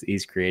projects that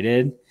he's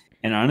created.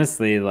 And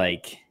honestly,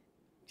 like,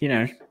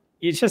 you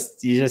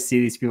just see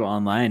these people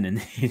online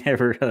and you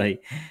never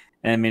really,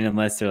 I mean,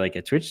 unless they're like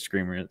a Twitch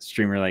streamer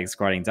like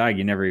Squatting Dog,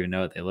 you never even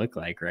know what they look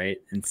like, right?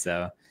 And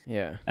so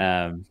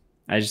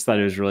I just thought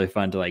it was really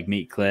fun to like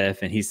meet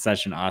Cliff, and he's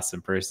such an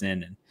awesome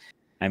person. And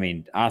I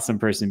mean, awesome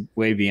person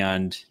way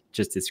beyond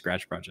just his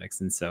Scratch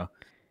projects. And so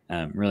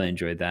really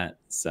enjoyed that.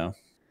 So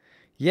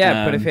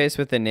put a face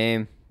with the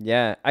name.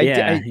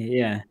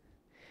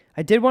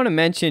 I did want to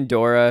mention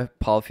Dora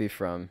Palfy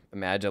from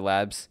Imagine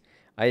Labs.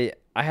 I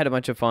had a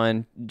bunch of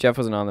fun. Jeff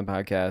wasn't on the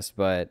podcast,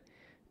 but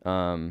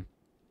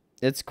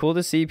it's cool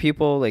to see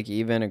people like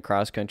even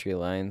across country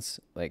lines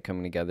like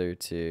coming together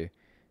to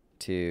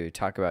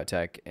talk about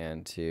tech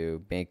and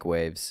to make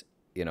waves.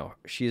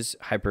 She's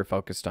hyper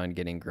focused on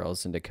getting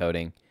girls into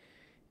coding,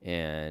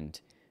 and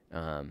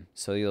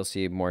so you'll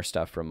see more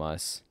stuff from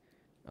us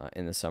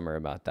in the summer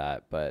about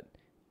that. But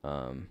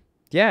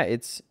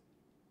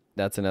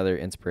that's another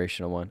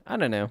inspirational one. I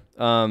don't know.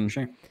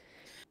 Sure.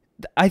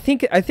 I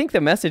think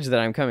the message that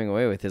I'm coming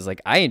away with is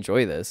like I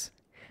enjoy this.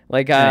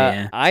 Like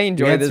I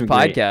enjoy this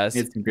podcast.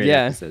 It's some great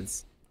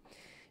episodes.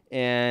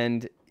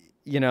 And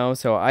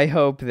so I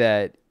hope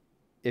that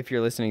if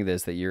you're listening to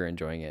this, that you're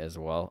enjoying it as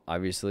well.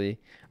 Obviously,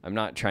 I'm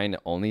not trying to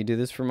only do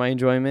this for my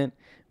enjoyment,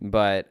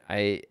 but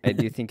I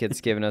do think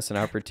it's given us an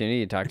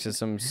opportunity to talk to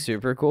some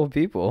super cool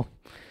people.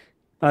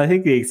 I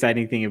think the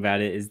exciting thing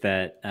about it is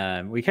that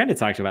we kind of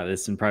talked about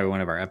this in probably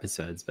one of our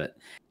episodes, but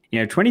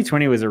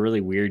 2020 was a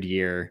really weird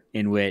year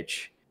in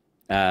which,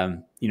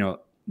 I'm not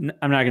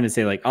going to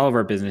say like all of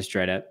our business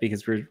dried up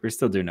because we're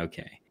still doing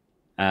okay.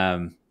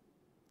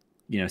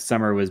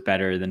 Summer was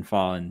better than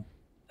fall and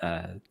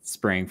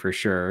spring for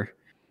sure.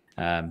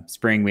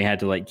 Spring we had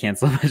to like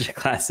cancel a bunch of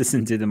classes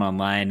and do them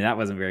online, and that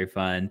wasn't very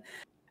fun.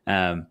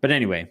 But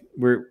anyway,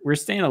 we're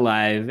staying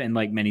alive, and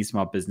like many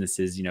small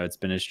businesses, it's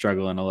been a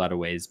struggle in a lot of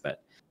ways,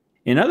 but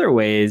in other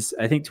ways,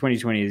 I think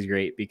 2020 is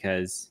great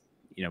because,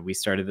 we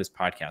started this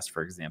podcast,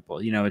 for example.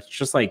 It's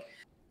just like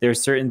there are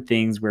certain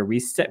things where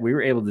we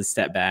were able to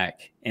step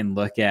back and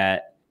look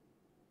at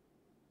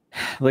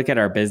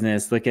our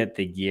business, look at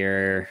the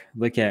year,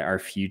 look at our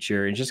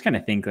future, and just kind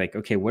of think like,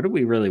 okay, what do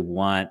we really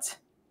want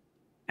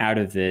out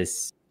of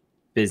this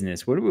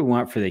business? What do we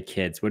want for the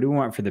kids? What do we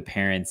want for the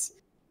parents?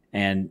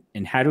 And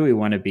how do we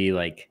want to be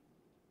like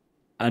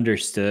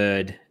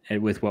understood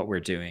with what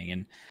we're doing?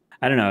 And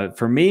I don't know,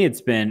 for me, it's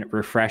been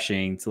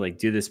refreshing to like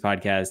do this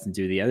podcast and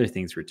do the other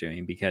things we're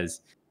doing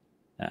because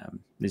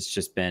it's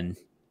just been,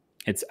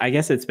 I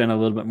guess it's been a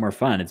little bit more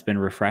fun. It's been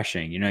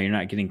refreshing. You're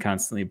not getting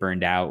constantly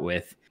burned out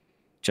with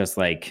just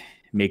like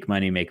make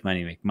money,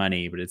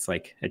 but it's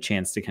like a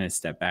chance to kind of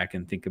step back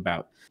and think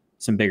about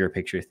some bigger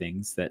picture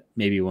things that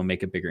maybe will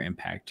make a bigger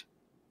impact.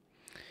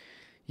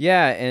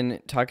 Yeah,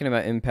 and talking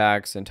about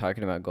impacts and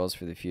talking about goals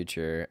for the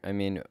future, I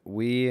mean,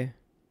 we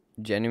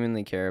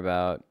genuinely care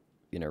about,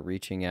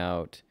 reaching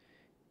out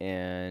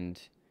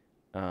and,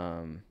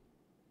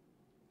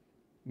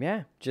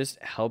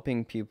 just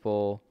helping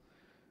people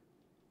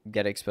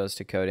get exposed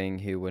to coding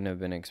who wouldn't have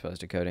been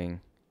exposed to coding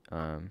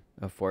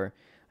before.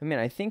 I mean,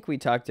 I think we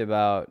talked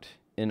about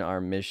in our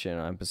mission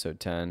on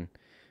episode 10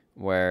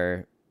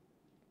 where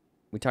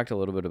we talked a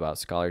little bit about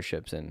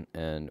scholarships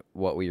and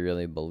what we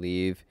really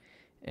believe.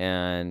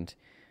 And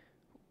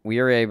we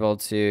were able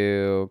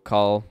to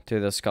call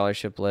through the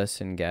scholarship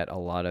list and get a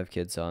lot of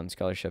kids on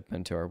scholarship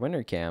into our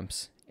winter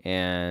camps.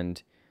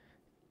 And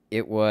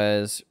it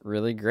was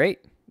really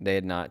great. They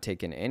had not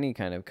taken any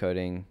kind of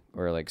coding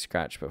or like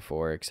Scratch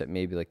before, except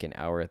maybe like an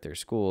hour at their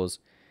schools.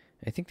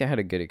 I think they had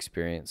a good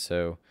experience.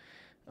 So,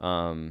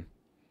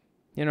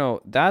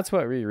 that's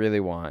what we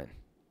really want.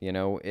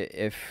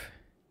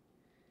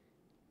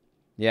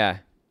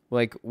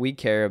 Like we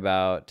care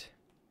about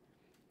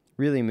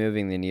really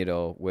moving the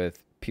needle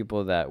with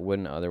people that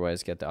wouldn't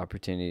otherwise get the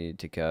opportunity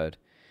to code.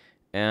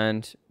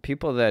 And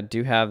people that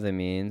do have the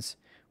means,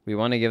 we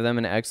want to give them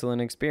an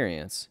excellent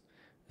experience.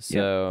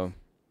 So,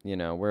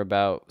 we're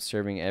about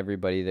serving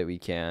everybody that we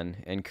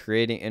can and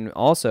creating, and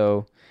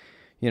also,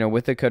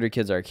 with the Coder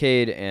Kids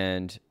Arcade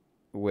and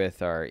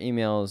with our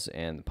emails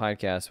and the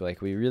podcast,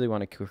 like we really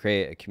want to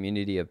create a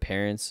community of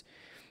parents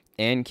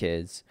and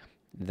kids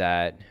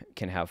that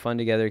can have fun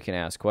together, can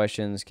ask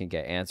questions, can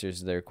get answers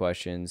to their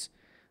questions,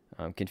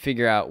 can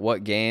figure out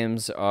what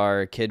games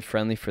are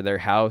kid-friendly for their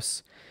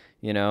house,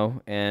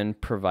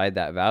 and provide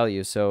that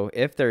value. So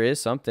if there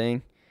is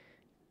something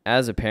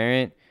as a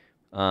parent,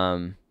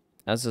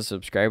 as a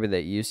subscriber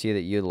that you see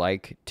that you'd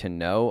like to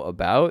know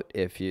about,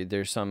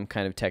 there's some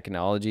kind of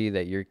technology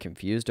that you're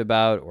confused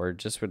about or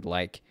just would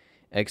like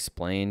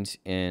explained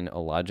in a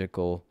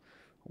logical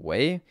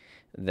way,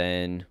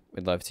 then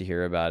we'd love to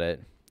hear about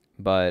it.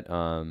 But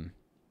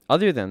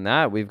other than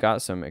that, we've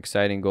got some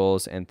exciting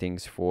goals and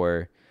things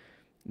for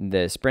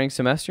the spring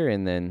semester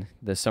and then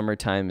the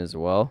summertime as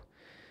well,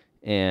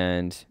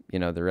 and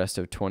the rest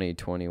of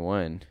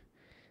 2021.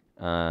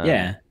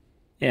 Yeah.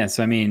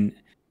 So I mean,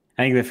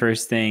 I think the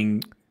first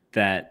thing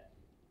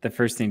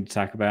to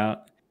talk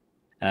about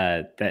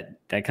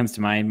that comes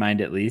to my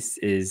mind at least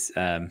is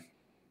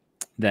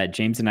that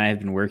James and I have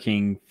been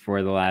working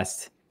for the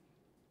last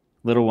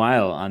little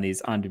while on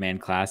these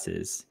on-demand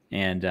classes,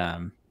 and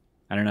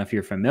I don't know if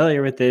you're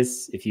familiar with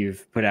this. If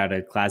you've put out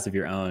a class of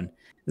your own,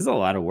 this is a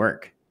lot of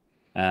work.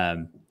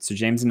 So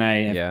James and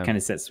I have kind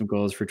of set some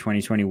goals for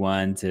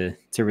 2021 to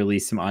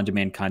release some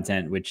on-demand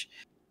content, which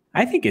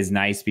I think is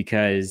nice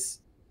because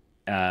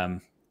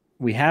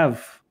we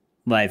have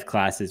live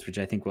classes, which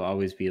I think will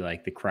always be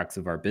like the crux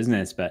of our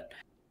business. But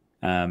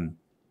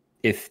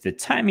if the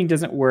timing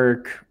doesn't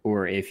work,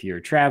 or if you're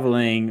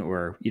traveling,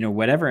 or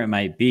whatever it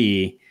might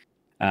be,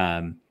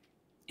 an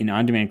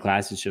on-demand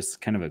class is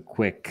just kind of a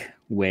quick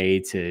way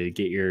to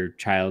get your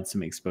child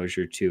some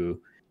exposure to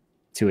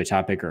a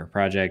topic or a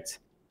project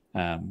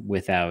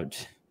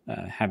without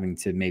having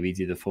to maybe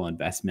do the full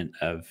investment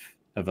of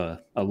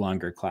a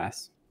longer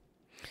class.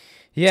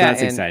 Yeah, so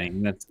that's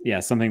exciting.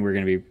 That's something we're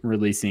going to be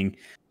releasing,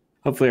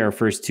 hopefully our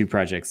first 2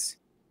 projects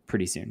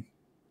pretty soon.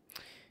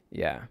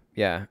 Yeah,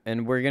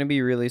 and we're going to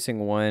be releasing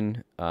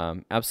one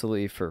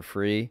absolutely for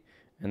free,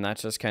 and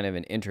that's just kind of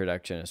an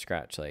introduction to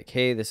Scratch. Like,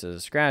 hey, this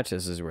is Scratch,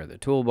 this is where the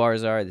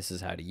toolbars are, this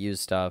is how to use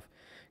stuff,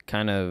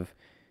 kind of,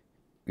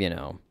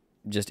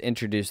 just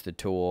introduce the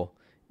tool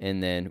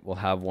and then we'll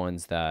have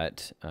ones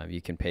that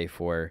you can pay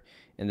for.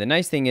 And the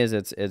nice thing is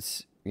it's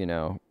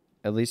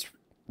at least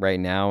right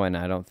now, and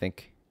I don't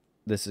think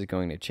this is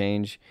going to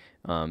change.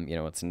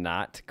 It's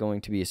not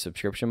going to be a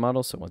subscription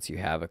model. So once you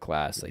have a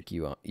class, like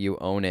you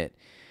own it.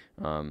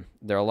 There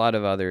are a lot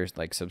of others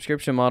like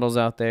subscription models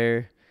out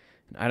there.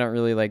 I don't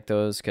really like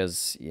those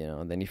because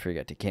then you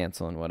forget to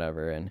cancel and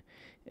whatever.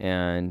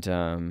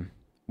 And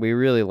we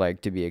really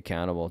like to be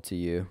accountable to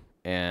you.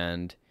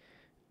 And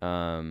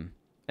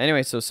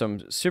anyway, so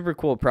some super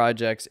cool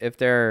projects. If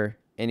there are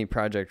any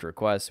project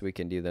requests, we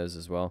can do those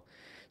as well.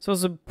 So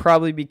this will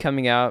probably be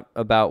coming out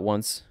about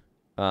once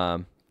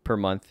per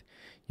month.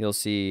 You'll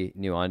see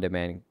new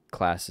on-demand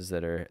classes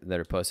that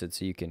are posted,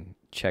 so you can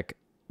check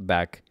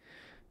back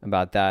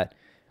about that.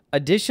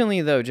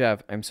 Additionally, though,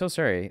 Jeff, I'm so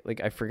sorry.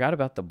 Like, I forgot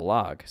about the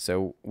blog.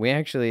 So we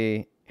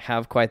actually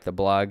have quite the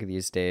blog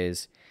these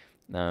days.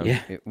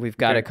 We've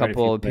got a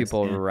couple of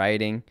people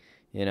writing.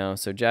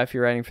 So Jeff,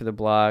 you're writing for the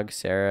blog.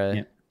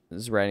 Sarah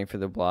is writing for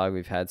the blog.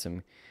 We've had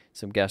some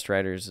guest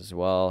writers as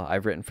well.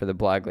 I've written for the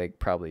blog like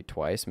probably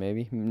twice,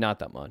 maybe not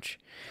that much.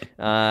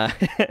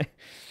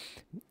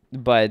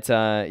 But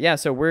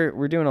so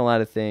we're doing a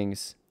lot of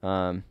things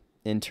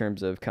in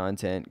terms of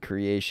content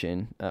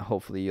creation.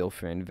 Hopefully you'll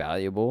find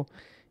valuable,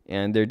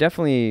 and they're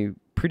definitely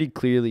pretty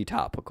clearly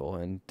topical,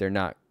 and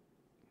they're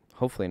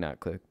hopefully not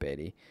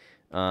clickbaity.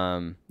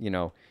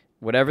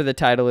 Whatever the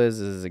title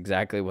is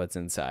exactly what's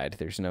inside.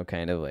 There's no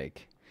kind of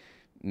like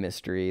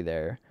mystery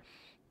there.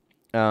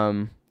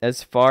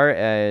 As far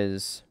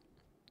as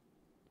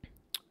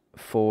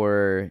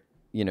for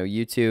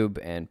YouTube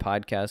and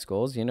podcast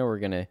goals, we're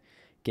gonna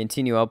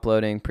continue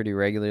uploading pretty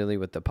regularly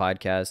with the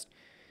podcast.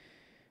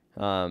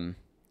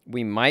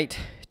 We might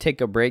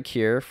take a break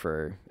here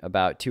for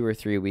about 2 or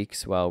 3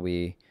 weeks while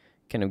we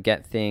kind of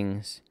get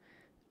things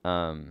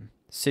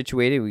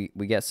situated.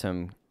 We get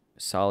some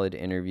solid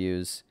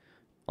interviews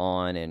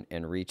on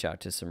and reach out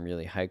to some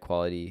really high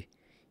quality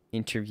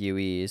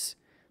interviewees.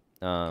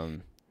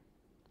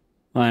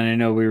 Well, and I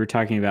know we were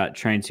talking about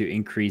trying to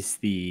increase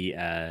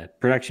the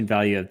production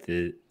value of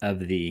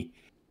the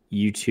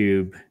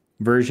YouTube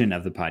version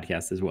of the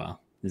podcast as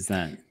well. Is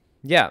that?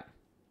 Yeah.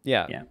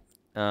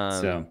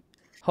 So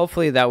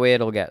hopefully that way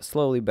it'll get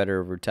slowly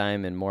better over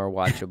time and more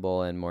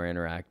watchable and more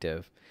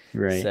interactive.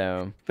 Right.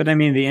 So, but I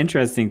mean, the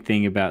interesting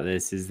thing about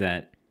this is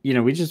that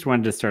we just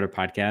wanted to start a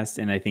podcast,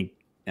 and I think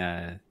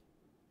you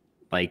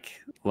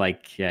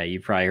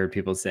probably heard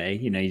people say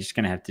you're just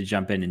gonna have to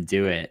jump in and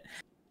do it.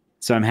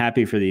 So I'm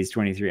happy for these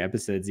 23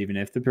 episodes, even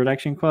if the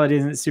production quality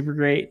isn't super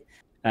great.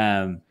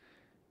 And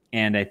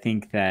I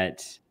think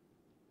that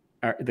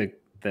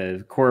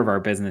the core of our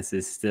business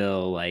is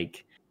still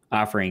like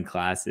offering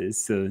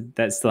classes. So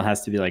that still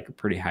has to be like a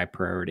pretty high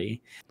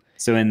priority.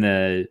 So in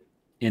the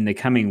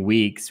coming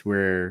weeks,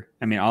 all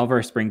of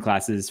our spring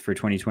classes for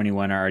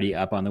 2021 are already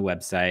up on the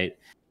website.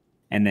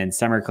 And then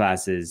summer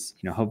classes,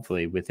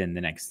 hopefully within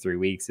the next 3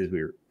 weeks,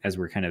 as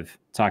we're kind of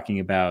talking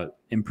about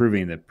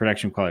improving the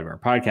production quality of our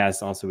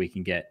podcast. Also, we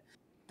can get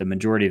the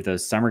majority of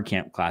those summer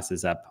camp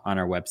classes up on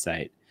our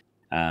website,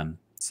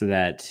 so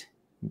that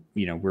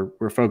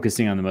we're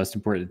focusing on the most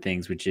important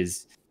things, which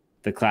is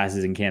the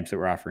classes and camps that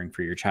we're offering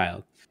for your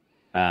child.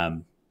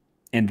 And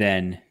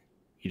then,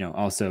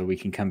 also we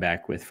can come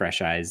back with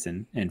fresh eyes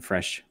and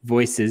fresh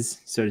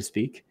voices, so to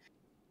speak,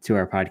 to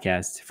our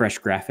podcast, fresh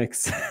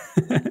graphics.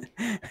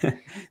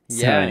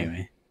 So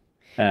anyway,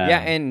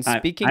 and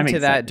speaking to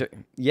that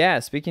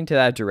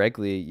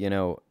directly,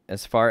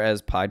 as far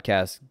as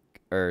podcasts,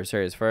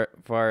 as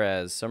far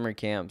as summer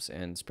camps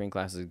and spring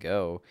classes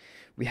go,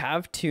 we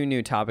have 2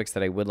 new topics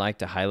that I would like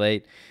to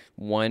highlight.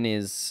 One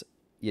is,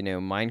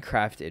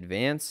 Minecraft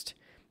Advanced,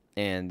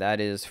 and that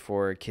is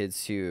for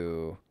kids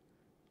who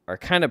are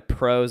kind of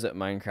pros at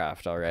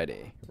Minecraft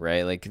already,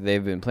 right? Like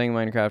they've been playing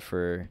Minecraft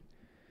for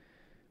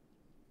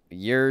a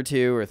year or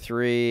 2 or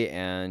 3,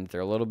 and they're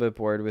a little bit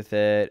bored with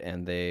it,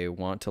 and they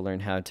want to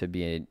learn how to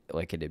be an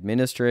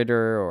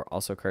administrator, or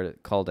also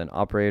called an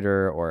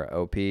operator or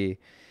OP,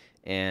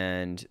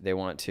 and they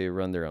want to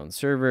run their own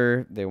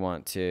server. They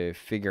want to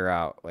figure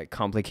out like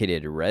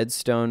complicated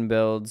redstone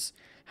builds,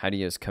 how to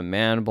use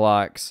command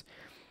blocks,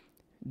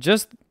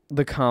 just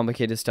the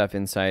complicated stuff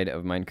inside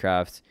of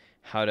Minecraft,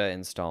 how to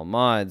install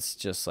mods,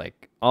 just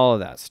like all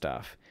of that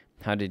stuff,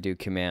 how to do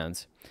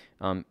commands.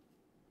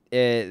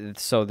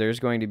 So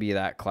there's going to be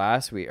that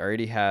class. We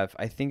already have,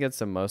 I think it's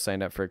the most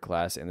signed up for a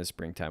class in the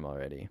springtime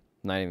already.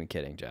 Not even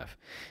kidding, Jeff.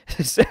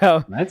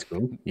 So that's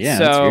cool. Yeah,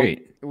 that's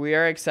great. We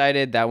are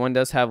excited. That one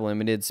does have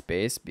limited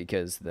space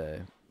because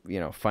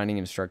finding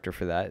an instructor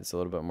for that is a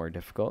little bit more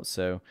difficult.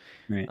 So,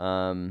 right.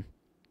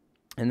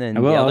 And then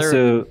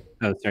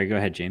sorry, go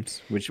ahead,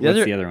 James. What's the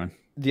other one?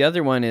 The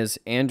other one is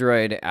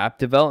Android app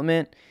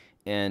development,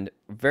 and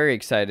very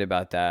excited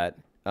about that.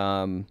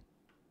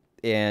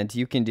 And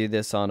you can do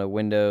this on a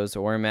Windows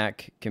or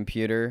Mac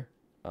computer.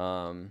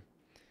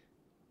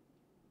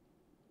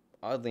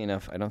 Oddly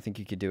enough, I don't think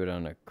you could do it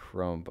on a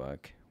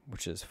Chromebook,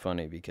 which is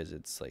funny because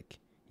it's like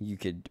you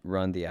could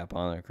run the app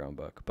on a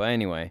Chromebook. But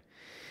anyway,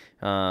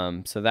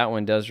 So that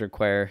one does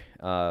require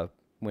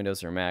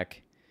Windows or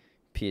Mac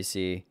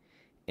PC,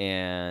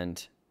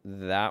 and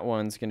that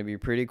one's going to be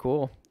pretty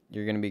cool.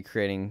 You're going to be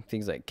creating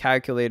things like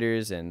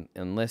calculators and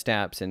list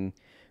apps and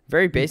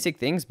very basic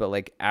things, but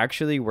like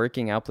actually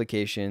working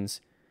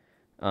applications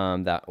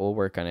that will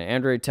work on an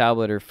Android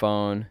tablet or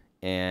phone,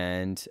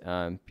 and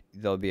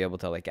they'll be able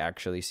to like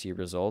actually see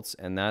results.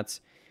 And that's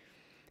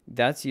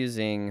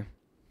using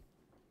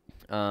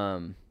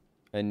a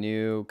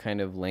new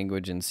kind of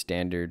language and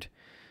standard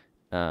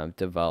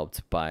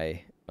developed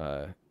by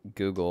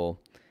Google,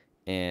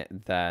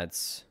 and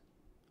that's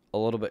a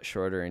little bit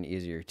shorter and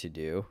easier to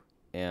do.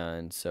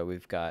 And so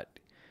we've got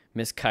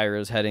Miss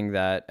Cairo's heading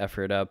that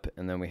effort up,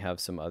 and then we have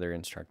some other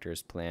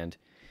instructors planned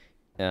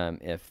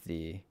if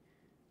the,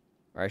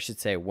 or I should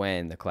say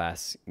when the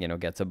class,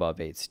 gets above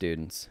 8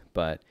 students.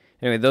 But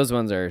anyway, those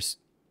ones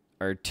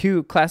are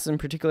 2 classes in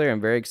particular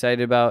I'm very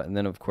excited about. And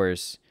then of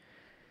course,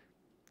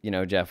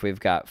 Jeff, we've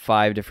got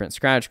 5 different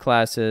Scratch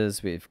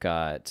classes. We've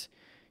got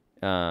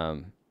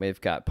Python,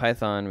 we've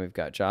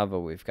got Java,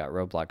 we've got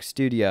Roblox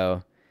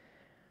Studio.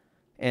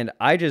 And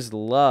I just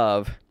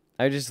love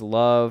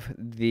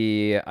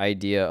the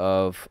idea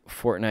of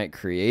Fortnite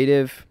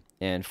creative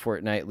and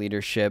Fortnite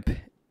leadership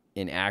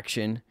in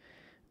action.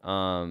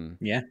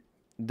 Yeah.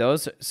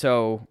 Those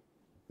 2,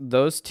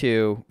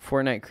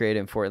 Fortnite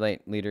creative and Fortnite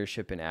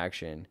leadership in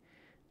action.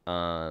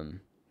 The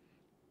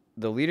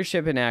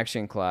leadership in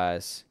action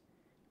class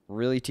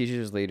really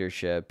teaches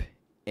leadership,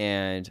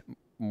 and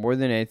more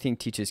than anything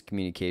teaches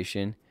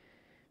communication,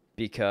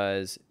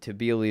 because to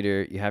be a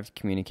leader, you have to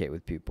communicate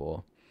with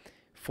people.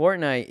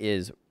 Fortnite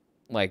is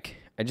like,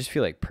 I just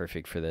feel like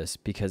perfect for this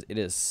because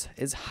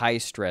it's high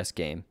stress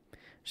game.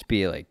 Just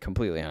be like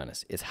completely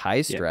honest. It's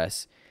high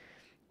stress. Yep.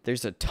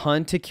 There's a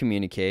ton to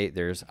communicate.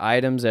 There's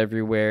items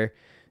everywhere.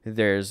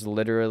 There's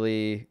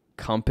literally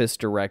compass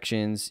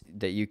directions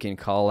that you can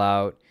call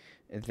out.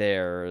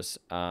 There's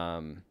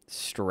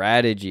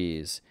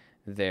strategies.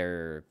 There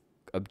are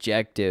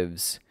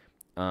objectives.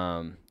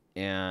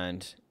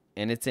 And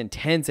it's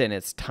intense and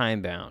it's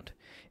time bound.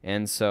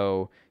 And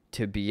so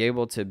to be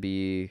able to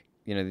be,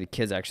 the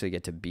kids actually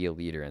get to be a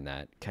leader in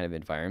that kind of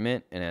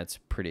environment, and that's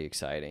pretty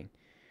exciting.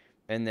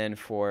 And then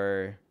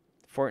for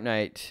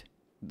Fortnite,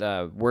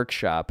 the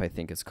workshop, I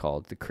think it's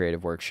called the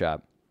creative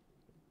workshop,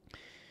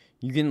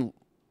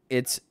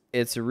 it's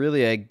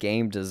really a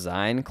game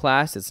design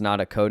class. It's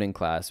not a coding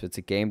class. It's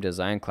a game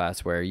design class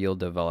where you'll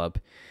develop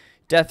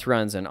death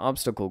runs and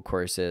obstacle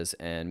courses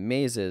and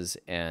mazes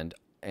and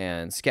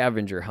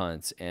scavenger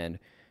hunts and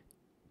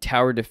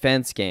tower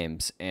defense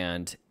games,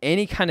 and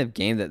any kind of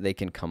game that they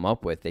can come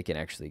up with, they can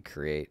actually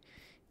create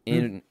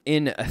in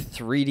a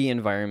 3D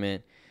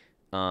environment.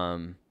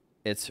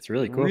 It's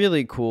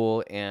really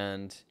cool,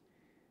 and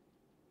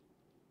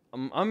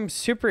I'm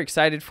super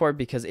excited for it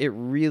because it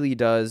really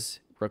does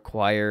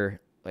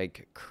require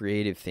like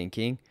creative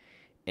thinking,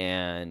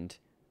 and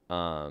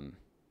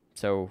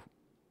so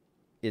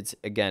it's,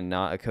 again,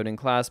 not a coding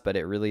class, but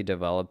it really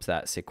develops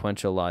that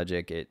sequential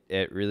logic.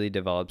 It really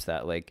develops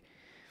that like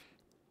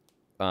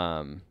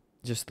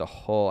just the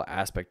whole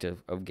aspect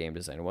of game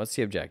design. What's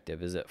the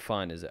objective? Is it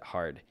fun? Is it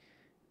hard?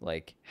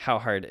 Like, how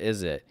hard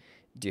is it?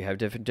 Do you have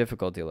different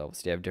difficulty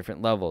levels? Do you have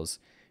different levels?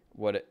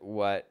 What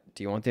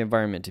do you want the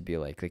environment to be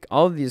like? Like,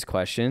 all of these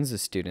questions the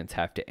students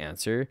have to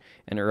answer,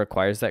 and it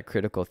requires that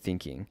critical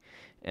thinking.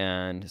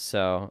 And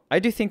so I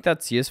do think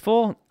that's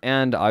useful,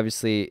 and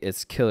obviously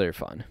it's killer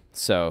fun.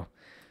 So,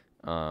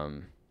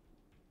 man.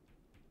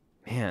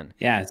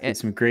 Yeah, it's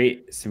some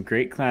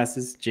great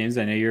classes. James,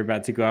 I know you're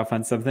about to go off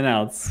on something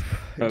else,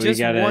 but we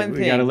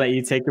gotta let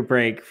you take a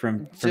break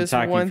from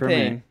talking for a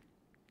minute.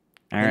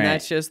 All right.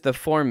 That's just the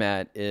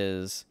format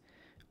is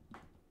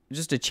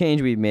just a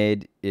change we've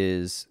made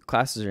is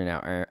classes are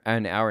now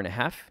an hour and a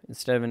half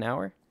instead of an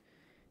hour.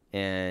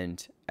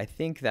 And I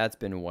think that's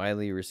been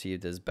widely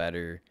received as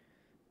better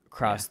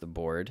across the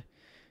board.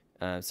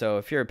 So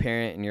if you're a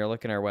parent and you're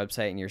looking at our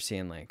website and you're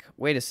seeing like,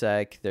 wait a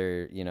sec,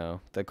 the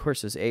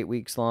course is 8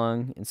 weeks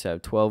long instead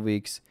of 12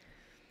 weeks.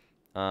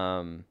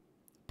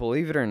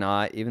 Believe it or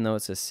not, even though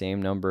it's the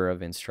same number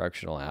of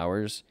instructional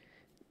hours,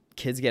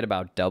 kids get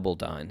about double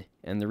done.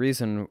 And the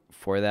reason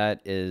for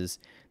that is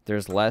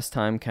there's less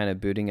time kind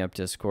of booting up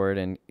Discord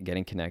and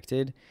getting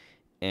connected,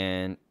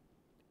 and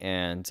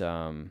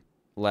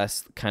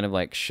less kind of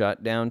like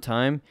shutdown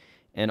time,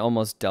 and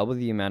almost double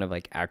the amount of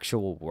like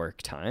actual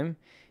work time.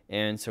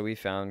 And so we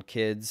found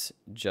kids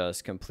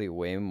just complete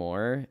way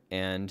more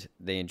and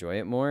they enjoy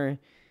it more.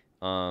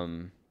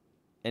 And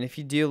if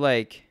you do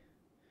like,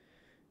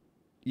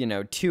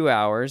 2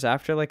 hours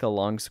after like a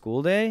long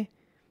school day,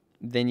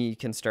 then you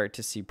can start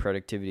to see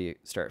productivity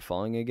start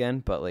falling again.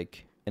 But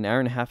like an hour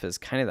and a half is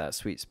kind of that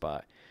sweet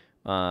spot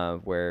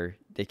where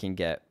they can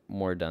get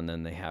more done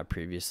than they have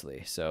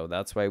previously. So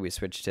that's why we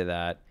switched to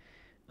that.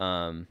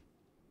 Cool.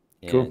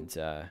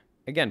 And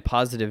again,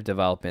 positive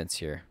developments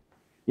here.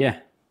 Yeah.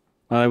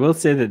 Well, I will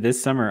say that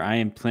this summer I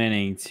am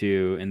planning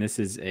to, and this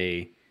is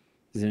an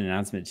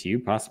announcement to you,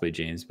 possibly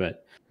James,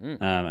 but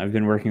I've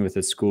been working with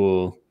a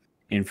school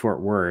in Fort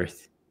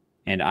Worth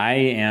and I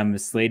am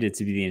slated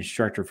to be the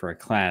instructor for a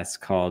class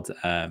called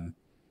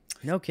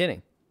No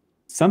kidding.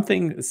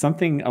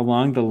 something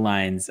along the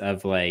lines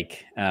of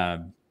like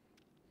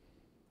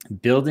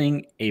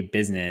building a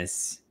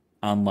business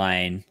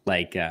online.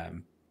 Like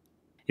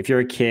if you're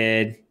a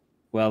kid,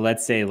 well,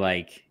 let's say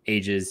like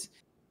ages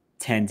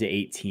 10 to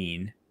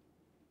 18,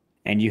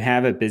 and you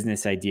have a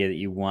business idea that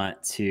you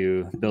want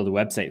to build a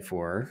website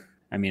for.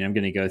 I mean, I'm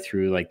going to go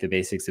through like the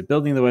basics of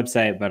building the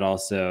website, but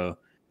also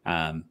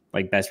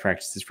like best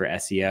practices for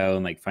SEO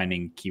and like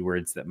finding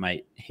keywords that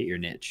might hit your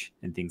niche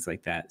and things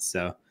like that.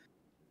 So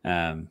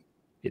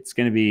it's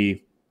going to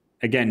be,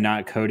 again,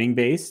 not coding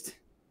based,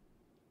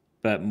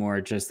 but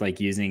more just like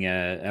using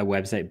a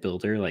website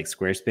builder like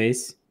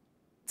Squarespace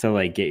to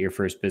like get your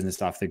first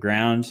business off the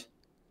ground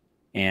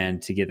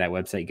and to get that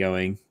website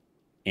going.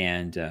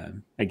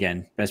 And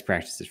again, best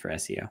practices for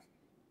SEO.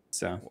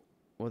 So,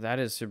 well, that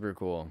is super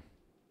cool.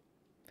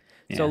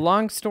 yeah. So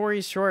long story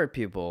short,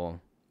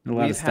 people, A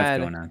lot of stuff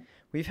going on.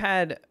 We've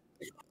had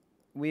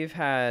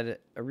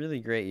a really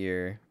great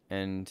year,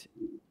 and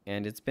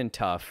it's been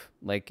tough.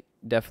 Like,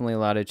 definitely a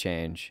lot of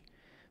change,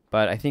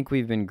 but I think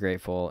we've been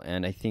grateful,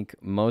 and I think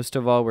most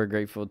of all, we're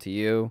grateful to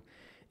you.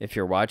 If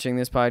you're watching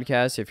this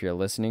podcast, if you're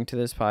listening to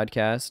this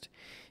podcast,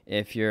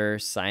 if you're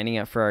signing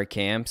up for our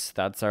camps,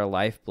 that's our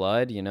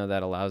lifeblood. You know,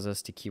 that allows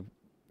us to keep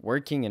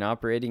working and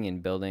operating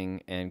and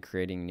building and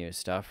creating new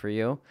stuff for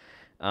you.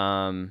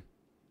 And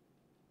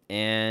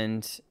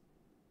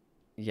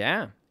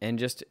yeah, and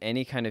just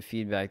any kind of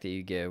feedback that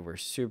you give, we're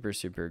super,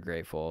 super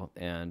grateful.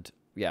 And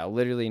yeah,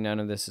 literally none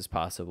of this is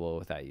possible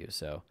without you.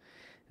 So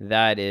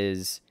that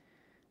is,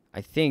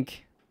 I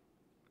think,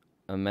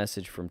 a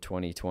message from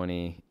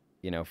 2020,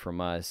 you know, from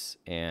us.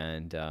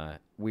 And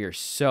we are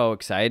so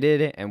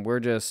excited, and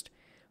we're just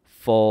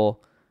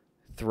full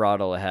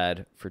throttle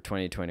ahead for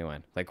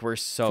 2021. Like, we're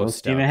so full stoked.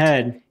 Steam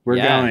ahead. We're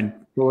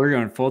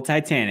going full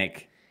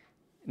Titanic.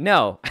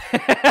 No.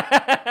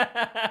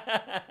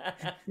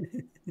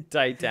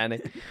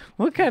 Titanic.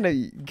 What kind of,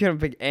 you couldn't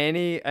pick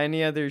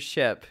any other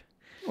ship?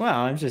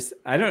 Well,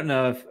 I don't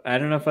know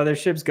if other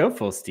ships go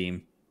full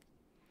steam.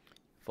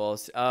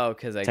 Because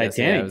I Titanic guess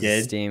it was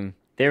did. steam.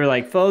 They were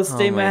like full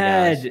steam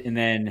ahead, gosh. and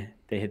then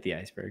they hit the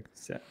iceberg.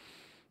 So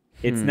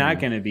it's not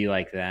going to be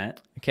like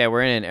that. Okay,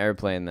 we're in an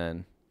airplane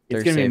then.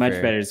 It's going to be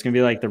much better. It's going to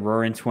be like the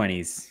Roaring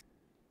 20s.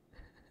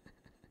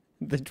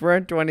 The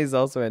Roaring 20s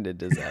also ended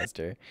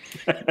disaster.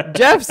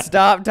 Jeff,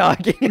 stop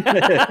talking.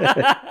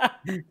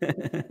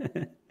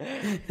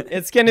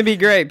 It's going to be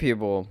great,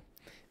 people.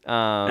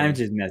 I'm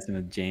just messing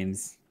with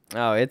James.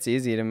 Oh, it's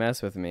easy to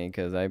mess with me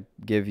because I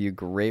give you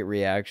great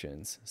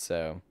reactions.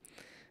 So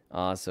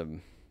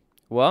awesome.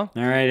 Well,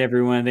 all right,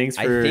 everyone. Thanks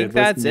for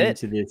listening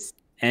to this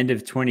end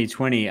of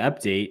 2020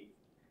 update.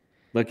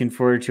 Looking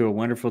forward to a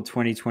wonderful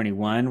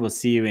 2021. We'll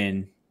see you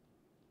in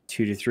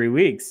 2 to 3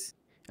 weeks.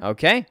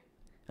 Okay.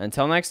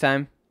 Until next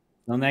time.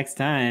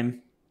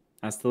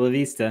 Hasta la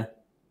vista.